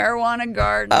garden, marijuana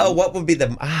garden. Oh, what would be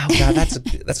oh God, that's a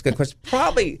good question.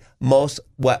 Probably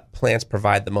what plants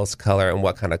provide the most color and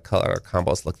what kind of color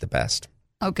combos look the best.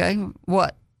 Okay,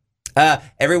 what?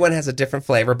 Everyone has a different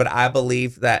flavor, but I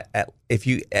believe that if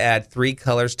you add 3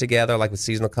 colors together, like with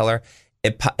seasonal color,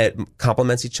 it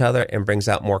complements each other and brings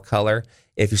out more color.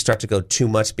 If you start to go too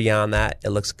much beyond that, it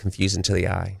looks confusing to the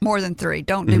eye. More than 3.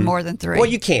 Don't do more than 3. Well,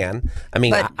 you can. I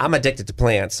mean, I'm addicted to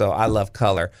plants, so I love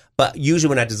color. But usually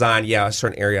when I design, a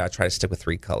certain area, I try to stick with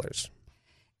 3 colors.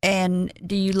 And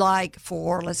do you like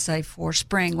for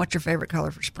spring, what's your favorite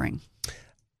color for spring?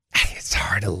 It's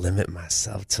hard to limit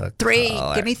myself to 3.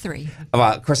 color. Give me 3.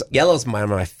 Well, of course, yellow is one of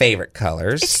my favorite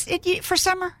colors. For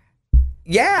summer?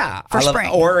 Yeah. For spring.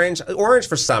 I love orange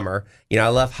for summer. I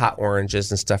love hot oranges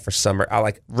and stuff for summer. I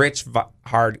like rich,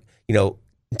 hard,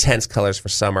 intense colors for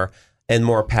summer, and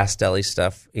more pastel-y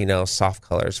stuff, soft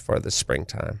colors for the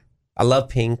springtime. I love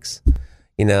pinks.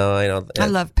 I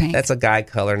love pink. That's a guy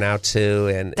color now too,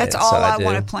 and that's all I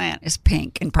want to plant is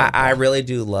pink and purple. I really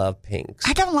do love pinks.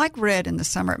 I don't like red in the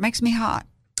summer. It makes me hot.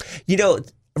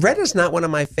 Red is not one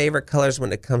of my favorite colors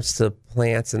when it comes to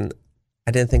plants, and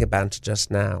I didn't think about it until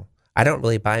just now. I don't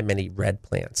really buy many red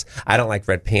plants. I don't like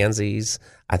red pansies.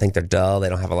 I think they're dull. They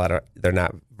don't have they're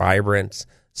not vibrant.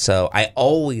 So I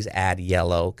always add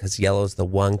yellow because yellow is the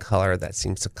one color that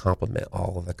seems to complement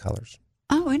all of the colors.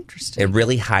 Oh, interesting. It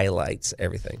really highlights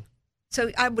everything.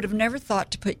 So I would have never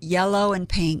thought to put yellow and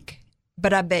pink,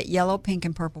 but I bet yellow, pink,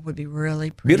 and purple would be really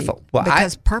pretty. Beautiful. Well,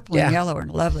 because purple and yellow are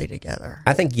lovely together.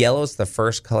 I think yellow is the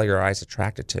first color your eye's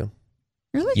attracted to.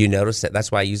 Really? You notice it.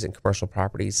 That's why I use it in commercial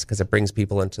properties, because it brings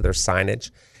people into their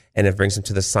signage. And it brings them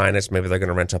to the signage. Maybe they're going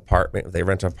to rent an apartment. If they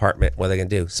rent an apartment, what are they going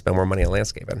to do? Spend more money on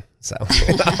landscaping. So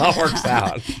it all works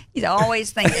out. He's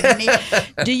always thinking.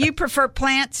 Do you prefer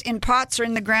plants in pots or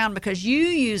in the ground? Because you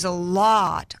use a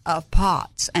lot of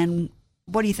pots. And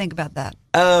what do you think about that?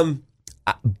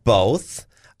 Both.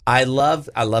 I love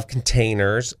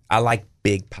containers. I like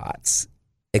big pots.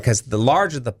 Because the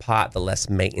larger the pot, the less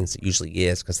maintenance it usually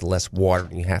is, because the less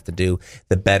watering you have to do,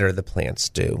 the better the plants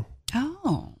do.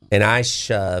 Oh. And I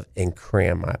shove and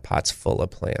cram my pots full of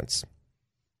plants.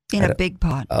 In a big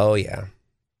pot. Oh, yeah.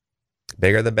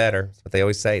 Bigger the better. That's what they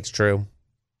always say. It's true.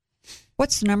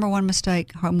 What's the number one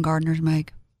mistake home gardeners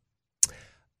make?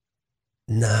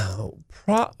 No.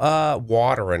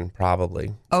 Watering,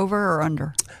 probably. Over or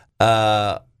under?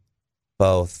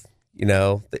 Both. You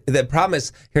know, the problem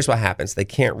is, here's what happens. They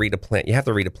can't read a plant. You have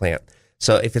to read a plant.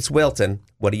 So if it's wilting,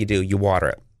 what do? You water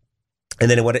it. And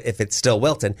then if it's still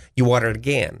wilting, you water it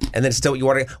again. And then you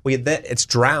water it. Well, it's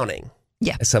drowning.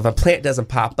 Yeah. So if a plant doesn't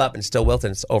pop up and it's still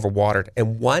wilting, it's overwatered.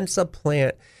 And once a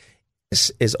plant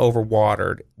is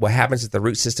overwatered, what happens is the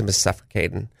root system is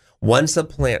suffocating. Once a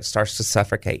plant starts to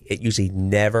suffocate, it usually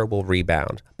never will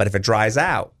rebound. But if it dries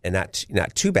out, and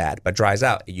not too bad, but dries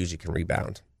out, it usually can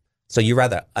rebound. So you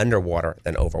rather underwater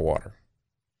than overwater.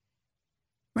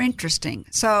 Interesting.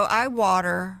 So I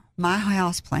water my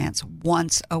house plants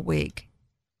once a week,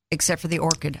 except for the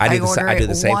orchid. I do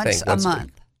the same thing once a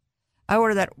month. I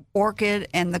order that orchid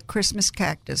and the Christmas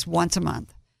cactus once a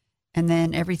month, and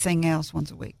then everything else once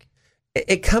a week.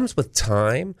 It comes with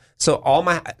time. So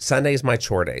Sunday is my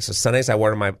chore day. So Sundays I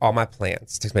water all my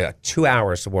plants. It takes me like 2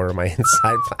 hours to water my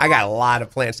inside. I got a lot of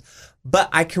plants, but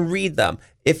I can read them.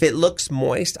 If it looks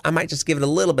moist, I might just give it a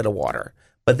little bit of water.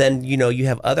 But then, you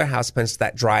have other houseplants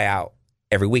that dry out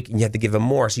every week, and you have to give them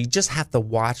more. So you just have to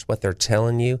watch what they're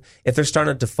telling you. If they're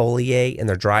starting to defoliate and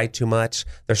they're dry too much,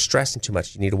 they're stressing too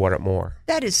much, you need to water it more.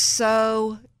 That is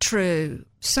so true.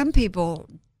 Some people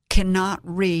cannot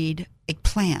read a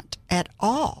plant at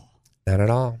all. Not at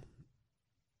all.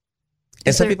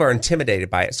 And some people are intimidated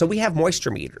by it. So we have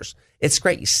moisture meters. It's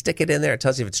great. You stick it in there. It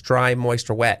tells you if it's dry, moist,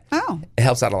 or wet. Oh. It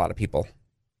helps out a lot of people.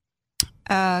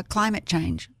 Climate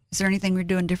change. Is there anything we're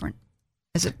doing different?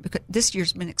 Is it because this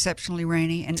year's been exceptionally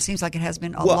rainy, and it seems like it has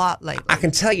been a lot lately? I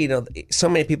can tell you, so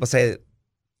many people say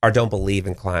or don't believe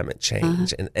in climate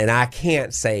change, and I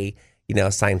can't say,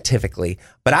 scientifically.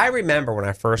 But I remember when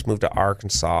I first moved to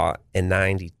Arkansas in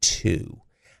 '92,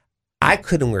 I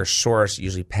couldn't wear shorts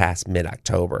usually past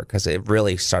mid-October because it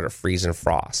really started freezing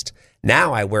frost.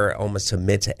 Now I wear it almost to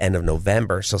mid to end of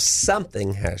November, so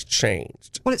something has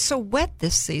changed. Well, it's so wet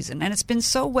this season, and it's been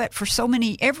so wet for so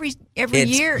many, every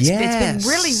year it's been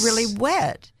really, really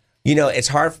wet. It's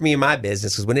hard for me in my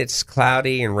business because when it's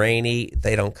cloudy and rainy,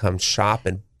 they don't come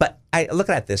shopping. But I look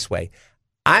at it this way.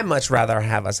 I much rather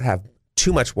have us have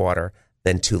too much water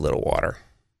than too little water.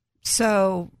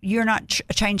 So you're not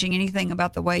changing anything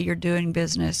about the way you're doing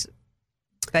business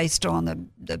based on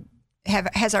the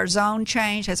has our zone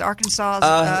changed? Has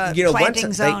Arkansas's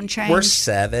planting zone changed? We're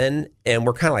 7, and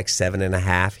we're kind of like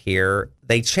 7.5 here.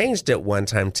 They changed it one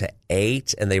time to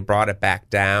 8, and they brought it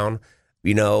back down.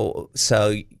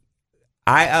 So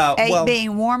I 8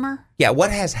 being warmer. Yeah, what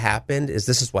has happened is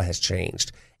this is what has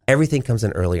changed. Everything comes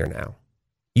in earlier now.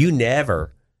 You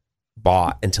never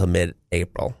bought until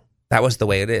mid-April. That was the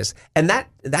way it is. And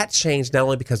that changed not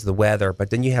only because of the weather,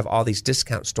 but then you have all these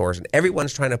discount stores, and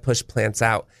everyone's trying to push plants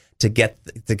out to get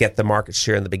the market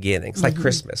share in the beginning. It's like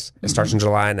Christmas. It starts in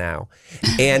July now.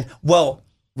 And,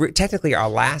 technically our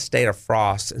last day of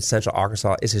frost in central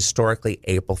Arkansas is historically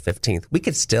April 15th. We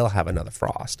could still have another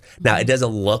frost. Now, it doesn't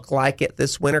look like it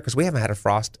this winter because we haven't had a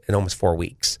frost in almost 4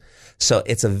 weeks. So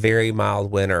it's a very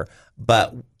mild winter.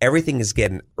 But everything is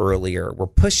getting earlier. We're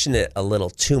pushing it a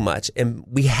little too much, and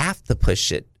we have to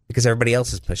push it because everybody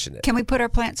else is pushing it. Can we put our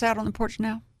plants out on the porch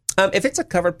now? If it's a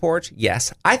covered porch,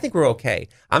 yes. I think we're okay.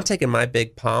 I'm taking my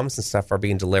big palms and stuff are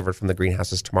being delivered from the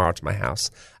greenhouses tomorrow to my house.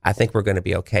 I think we're going to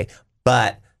be okay.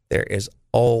 But there is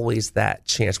always that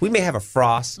chance. We may have a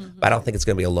frost, but I don't think it's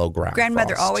going to be a low ground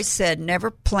Grandmother frost. always said never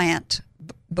plant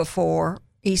before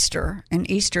Easter, and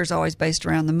Easter is always based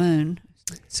around the moon.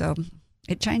 So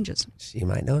It changes. She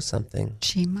might know something.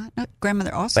 She might know.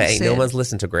 Grandmother also But said. no one's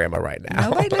listening to Grandma right now.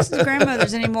 Nobody listens to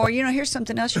grandmothers anymore. Here's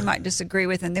something else you might disagree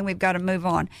with, and then we've got to move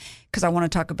on because I want to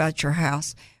talk about your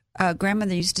house.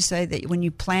 Grandmother used to say that when you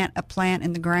plant a plant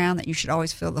in the ground, that you should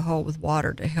always fill the hole with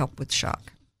water to help with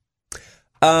shock.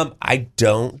 I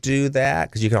don't do that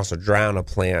because you can also drown a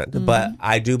plant. But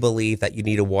I do believe that you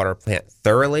need to water a plant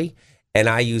thoroughly. And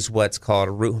I use what's called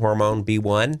root hormone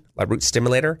B1, a root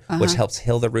stimulator, which helps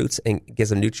heal the roots and gives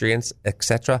them nutrients,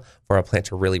 etc., for a plant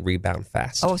to really rebound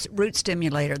fast. Oh, root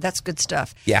stimulator. That's good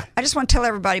stuff. Yeah. I just want to tell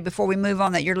everybody before we move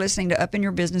on that you're listening to Up in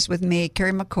Your Business with me,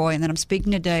 Kerry McCoy, and that I'm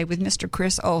speaking today with Mr.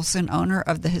 Chris Olsen, owner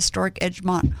of the historic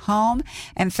Edgemont Home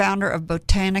and founder of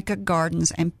Botanica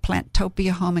Gardens and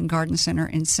Plantopia Home and Garden Center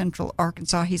in Central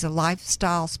Arkansas. He's a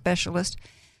lifestyle specialist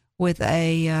with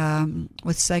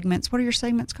with segments. What are your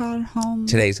segments called?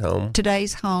 Today's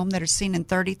Home that are seen in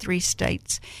 33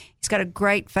 states. He's got a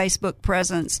great Facebook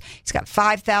presence. He's got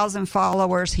 5,000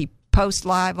 followers. He posts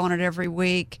live on it every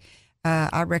week.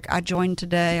 I joined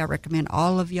today. I recommend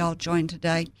all of y'all join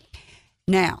today.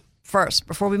 Now, first,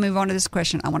 before we move on to this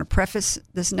question, I want to preface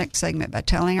this next segment by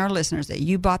telling our listeners that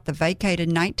you bought the vacated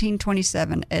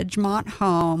 1927 Edgemont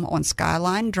Home on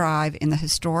Skyline Drive in the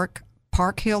historic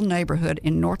Park Hill neighborhood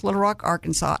in North Little Rock,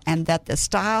 Arkansas, and that the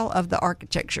style of the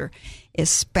architecture is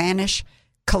Spanish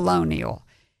colonial.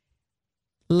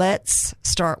 Let's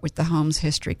start with the home's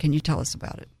history. Can you tell us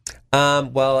about it?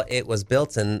 Well, it was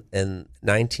built in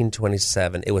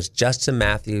 1927. It was Justin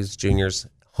Matthews Jr.'s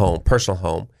home, personal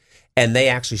home, and they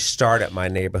actually started at my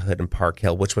neighborhood in Park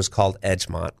Hill, which was called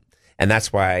Edgemont. And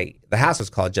that's why the house was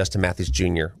called Justin Matthews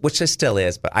Jr., which it still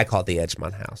is, but I call it the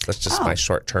Edgemont House. That's just my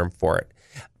short term for it.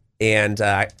 And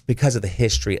because of the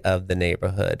history of the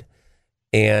neighborhood.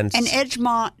 And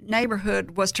Edgemont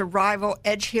neighborhood was to rival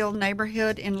Edge Hill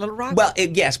neighborhood in Little Rock? Well,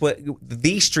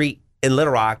 the street in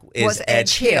Little Rock is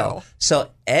Edge Hill. So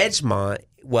Edgemont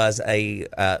was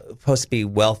supposed to be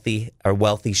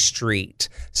wealthy street.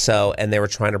 So, and they were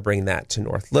trying to bring that to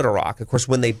North Little Rock. Of course,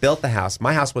 when they built the house,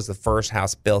 my house was the first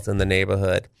house built in the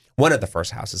neighborhood, one of the first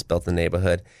houses built in the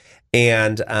neighborhood.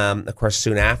 And, of course,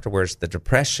 soon afterwards, the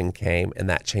Depression came, and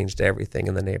that changed everything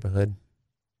in the neighborhood.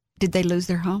 Did they lose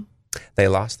their home? They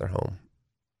lost their home.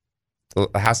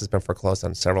 The house has been foreclosed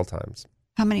on several times.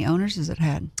 How many owners has it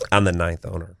had? I'm the 9th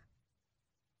owner.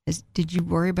 Did you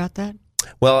worry about that?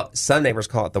 Well, some neighbors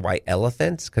call it the white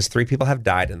elephant because 3 people have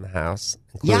died in the house,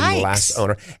 including the last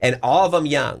owner. And all of them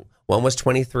young. One was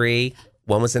 23.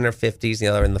 One was in their 50s, the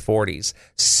other in the 40s.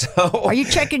 So, are you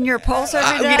checking your pulse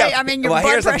every day? Your blood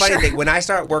here's pressure. the funny thing. When I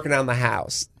started working on the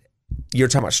house, you're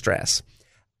talking about stress.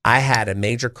 I had a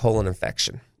major colon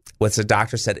infection, which the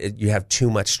doctor said you have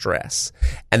too much stress.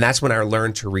 And that's when I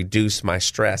learned to reduce my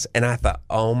stress. And I thought,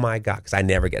 oh my God, because I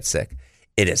never get sick.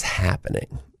 It is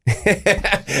happening.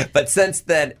 But since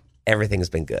then, everything's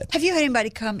been good. Have you had anybody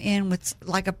come in with,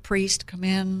 like a priest come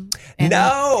in?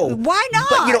 No. Why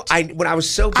not? But when I was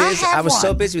so busy,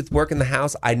 so busy with work in the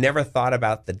house, I never thought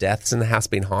about the deaths in the house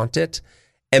being haunted.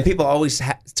 And people always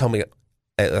told me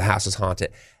the house was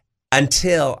haunted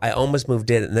until I almost moved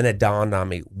in. And then it dawned on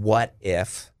me, what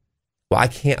if? Well, I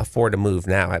can't afford to move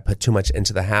now. I put too much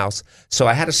into the house. So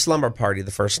I had a slumber party the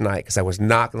first night because I was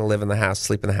not going to live in the house,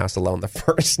 sleep in the house alone the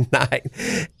first night.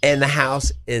 And the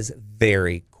house is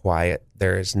very quiet.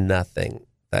 There is nothing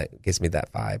that gives me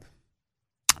that vibe.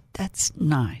 That's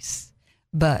nice.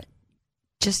 But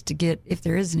just to get, if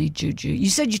there is any juju, you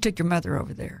said you took your mother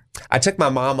over there. I took my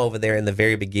mom over there in the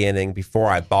very beginning before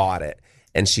I bought it.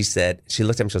 And she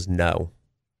looked at me, she goes, no.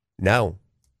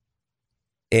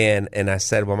 And I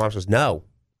said, well, Mom, she goes, no.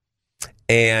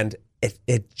 And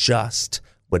it just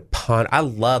would ponder. I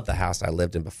love the house I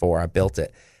lived in before I built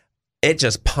it. It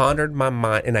just pondered my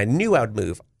mind, and I knew I would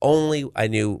move. Only I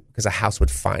knew because a house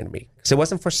would find me. Because it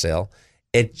wasn't for sale.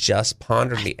 It just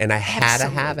pondered me, and I had to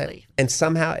have it. And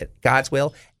somehow, God's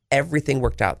will, everything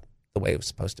worked out the way it was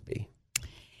supposed to be.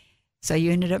 So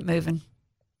you ended up moving.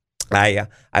 I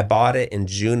bought it in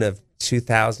June of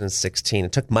 2016.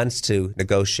 It took months to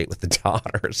negotiate with the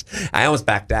daughters. I almost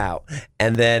backed out,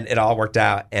 and then it all worked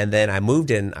out. And then I moved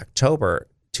in October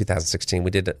 2016. We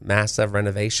did a massive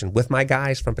renovation with my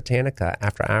guys from Botanica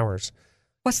after hours.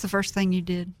 What's the first thing you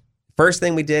did? First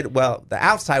thing we did, well, the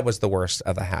outside was the worst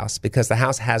of the house because the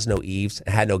house has no eaves. It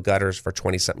had no gutters for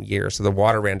 20-something years. So the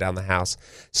water ran down the house.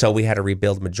 So we had to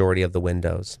rebuild the majority of the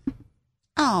windows.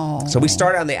 Oh. So we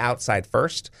started on the outside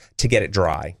first to get it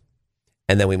dry.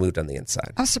 And then we moved on the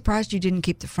inside. I was surprised you didn't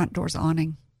keep the front doors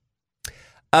awning.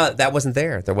 That wasn't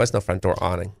there. There was no front door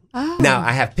awning. Oh. Now,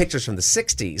 I have pictures from the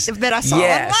 60s. That I saw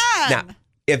online. Now,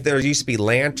 if there used to be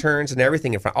lanterns and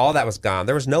everything in front, all that was gone.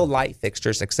 There was no light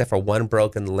fixtures except for one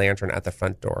broken lantern at the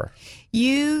front door.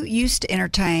 You used to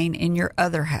entertain in your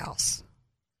other house.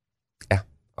 Yeah,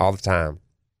 all the time.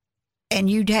 And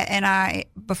I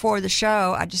before the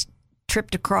show, I just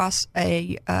tripped across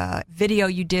a video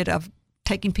you did of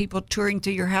taking people touring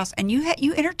through your house, and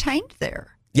you entertained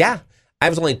there. Yeah. I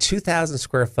was only 2,000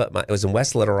 square foot. It was in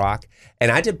West Little Rock,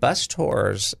 and I did bus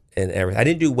tours and everything. I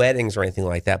didn't do weddings or anything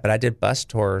like that, but I did bus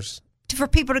tours. For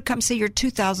people to come see your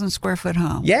 2,000 square foot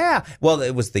home. Yeah. Well,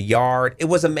 it was the yard. It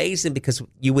was amazing because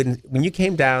when you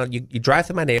came down, you drive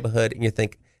through my neighborhood and you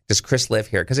think, does Chris live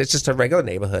here? Because it's just a regular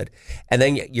neighborhood. And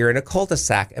then you're in a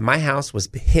cul-de-sac, and my house was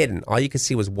hidden. All you could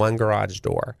see was one garage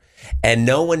door, and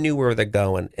no one knew where they're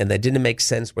going, and they didn't make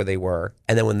sense where they were.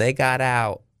 And then when they got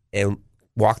out and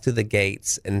walked through the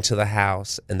gates into the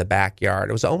house in the backyard,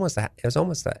 it was almost an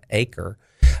acre.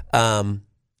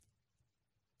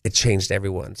 It changed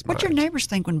everyone's mind. What'd your neighbors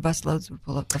think when busloads would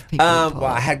pull up of people? Well,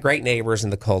 I had great neighbors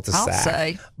in the cul-de-sac. I'll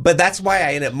say. But that's why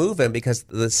I ended up moving, because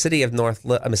the city of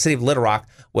Little Rock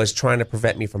was trying to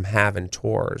prevent me from having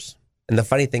tours. And the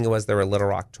funny thing was, there were Little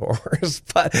Rock tours.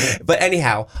 But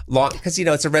anyhow, because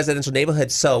it's a residential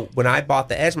neighborhood. So when I bought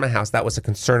the Edgemont House, that was a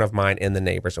concern of mine and the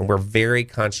neighbors, and we're very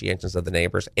conscientious of the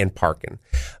neighbors and parking.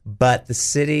 But the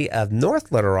city of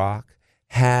North Little Rock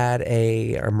had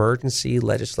a emergency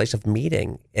legislative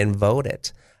meeting and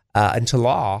voted into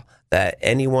law that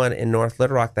anyone in North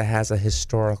Little Rock that has a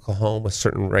historical home with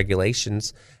certain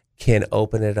regulations can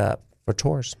open it up for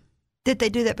tours. Did they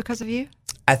do that because of you?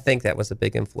 I think that was a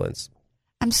big influence.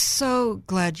 I'm so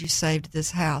glad you saved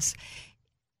this house.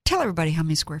 Tell everybody how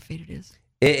many square feet it is.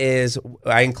 It is,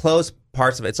 I enclosed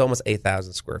parts of it. It's almost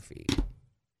 8,000 square feet.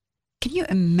 Can you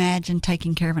imagine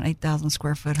taking care of an 8,000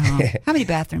 square foot home? How many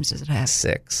bathrooms does it have?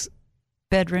 6.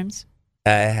 Bedrooms?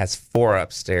 It has 4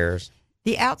 upstairs.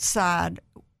 The outside,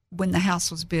 when the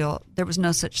house was built, there was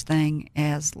no such thing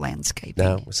as landscaping.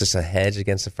 No, it was just a hedge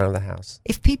against the front of the house.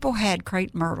 If people had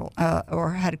crepe myrtle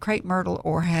or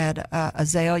had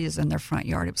azaleas in their front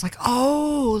yard, it was like,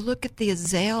 oh, look at the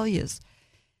azaleas.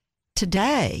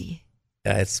 Today,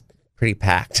 it's pretty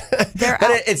packed.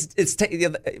 It's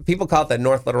people call it the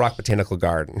North Little Rock Botanical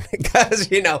Garden because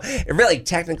it really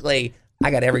technically I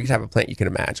got every type of plant you can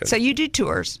imagine. So you do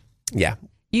tours. Yeah.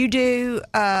 You do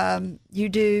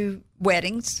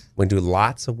weddings. We do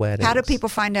lots of weddings. How do people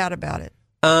find out about it?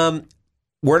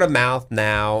 Word of mouth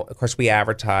now. Of course, we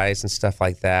advertise and stuff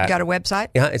like that. You got a website?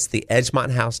 Yeah, it's the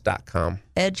edgemonthouse.com.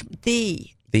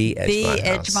 The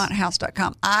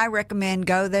edgemonthouse.com. I recommend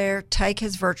go there, take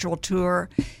his virtual tour.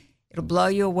 It'll blow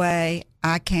you away.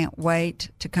 I can't wait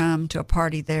to come to a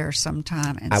party there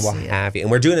sometime and see it. I will have you.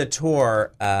 And we're doing a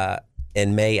tour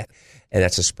in May, and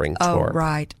that's a spring tour. Oh,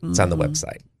 right. Mm-hmm. It's on the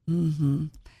website. Mm-hmm.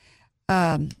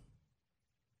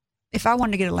 If I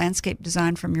wanted to get a landscape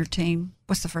design from your team,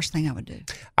 what's the first thing I would do?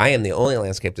 I am the only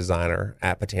landscape designer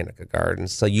at Botanica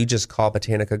Gardens. So you just call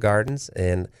Botanica Gardens,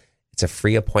 and it's a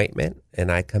free appointment,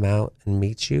 and I come out and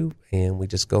meet you, and we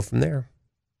just go from there.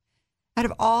 Out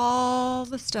of all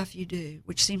the stuff you do,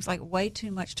 which seems like way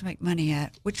too much to make money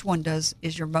at, which one is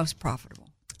your most profitable?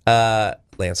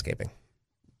 Landscaping.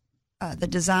 The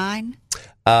design?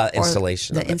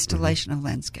 Installation. The installation of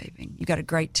landscaping. You got a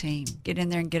great team. Get in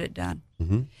there and get it done.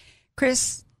 Mm-hmm.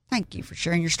 Chris, thank you for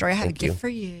sharing your story. I have a gift for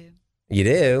you. You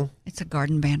do? It's a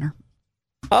garden banner.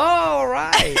 All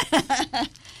right.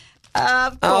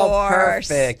 Of course. Oh,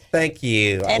 perfect. Thank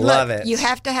you. I love it. You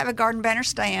have to have a garden banner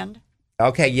stand.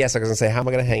 Okay, yes. I was going to say, how am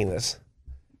I going to hang this?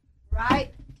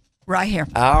 Right here.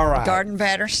 All right. Garden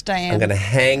banner stand. I'm going to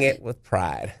hang it with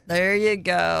pride. There you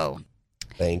go.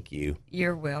 Thank you.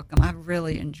 You're welcome. I've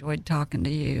really enjoyed talking to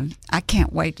you. I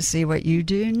can't wait to see what you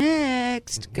do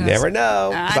next. You never know,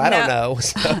 because I don't know.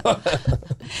 So.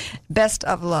 Best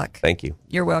of luck. Thank you.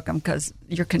 You're welcome, because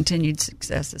your continued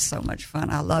success is so much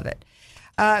fun. I love it.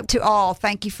 To all,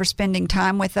 thank you for spending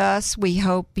time with us. We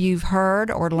hope you've heard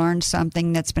or learned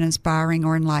something that's been inspiring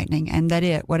or enlightening, and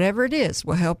that whatever it is,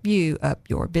 will help you up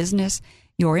your business,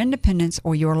 your independence,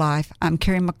 or your life. I'm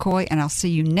Kerry McCoy, and I'll see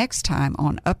you next time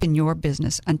on Up in Your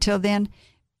Business. Until then,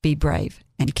 be brave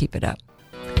and keep it up.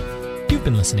 You've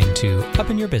been listening to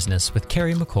Up in Your Business with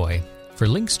Kerry McCoy. For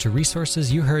links to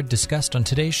resources you heard discussed on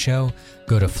today's show,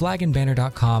 go to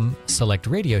flagandbanner.com, select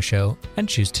Radio Show, and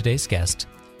choose today's guest.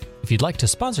 If you'd like to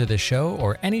sponsor this show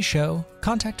or any show,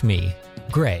 contact me,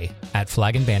 Gray, at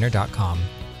flagandbanner.com.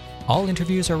 All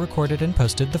interviews are recorded and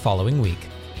posted the following week.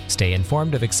 Stay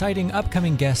informed of exciting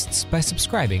upcoming guests by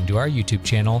subscribing to our YouTube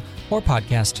channel or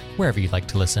podcast wherever you'd like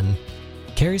to listen.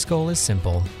 Kerry's goal is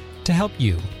simple: to help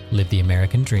you live the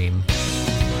American dream.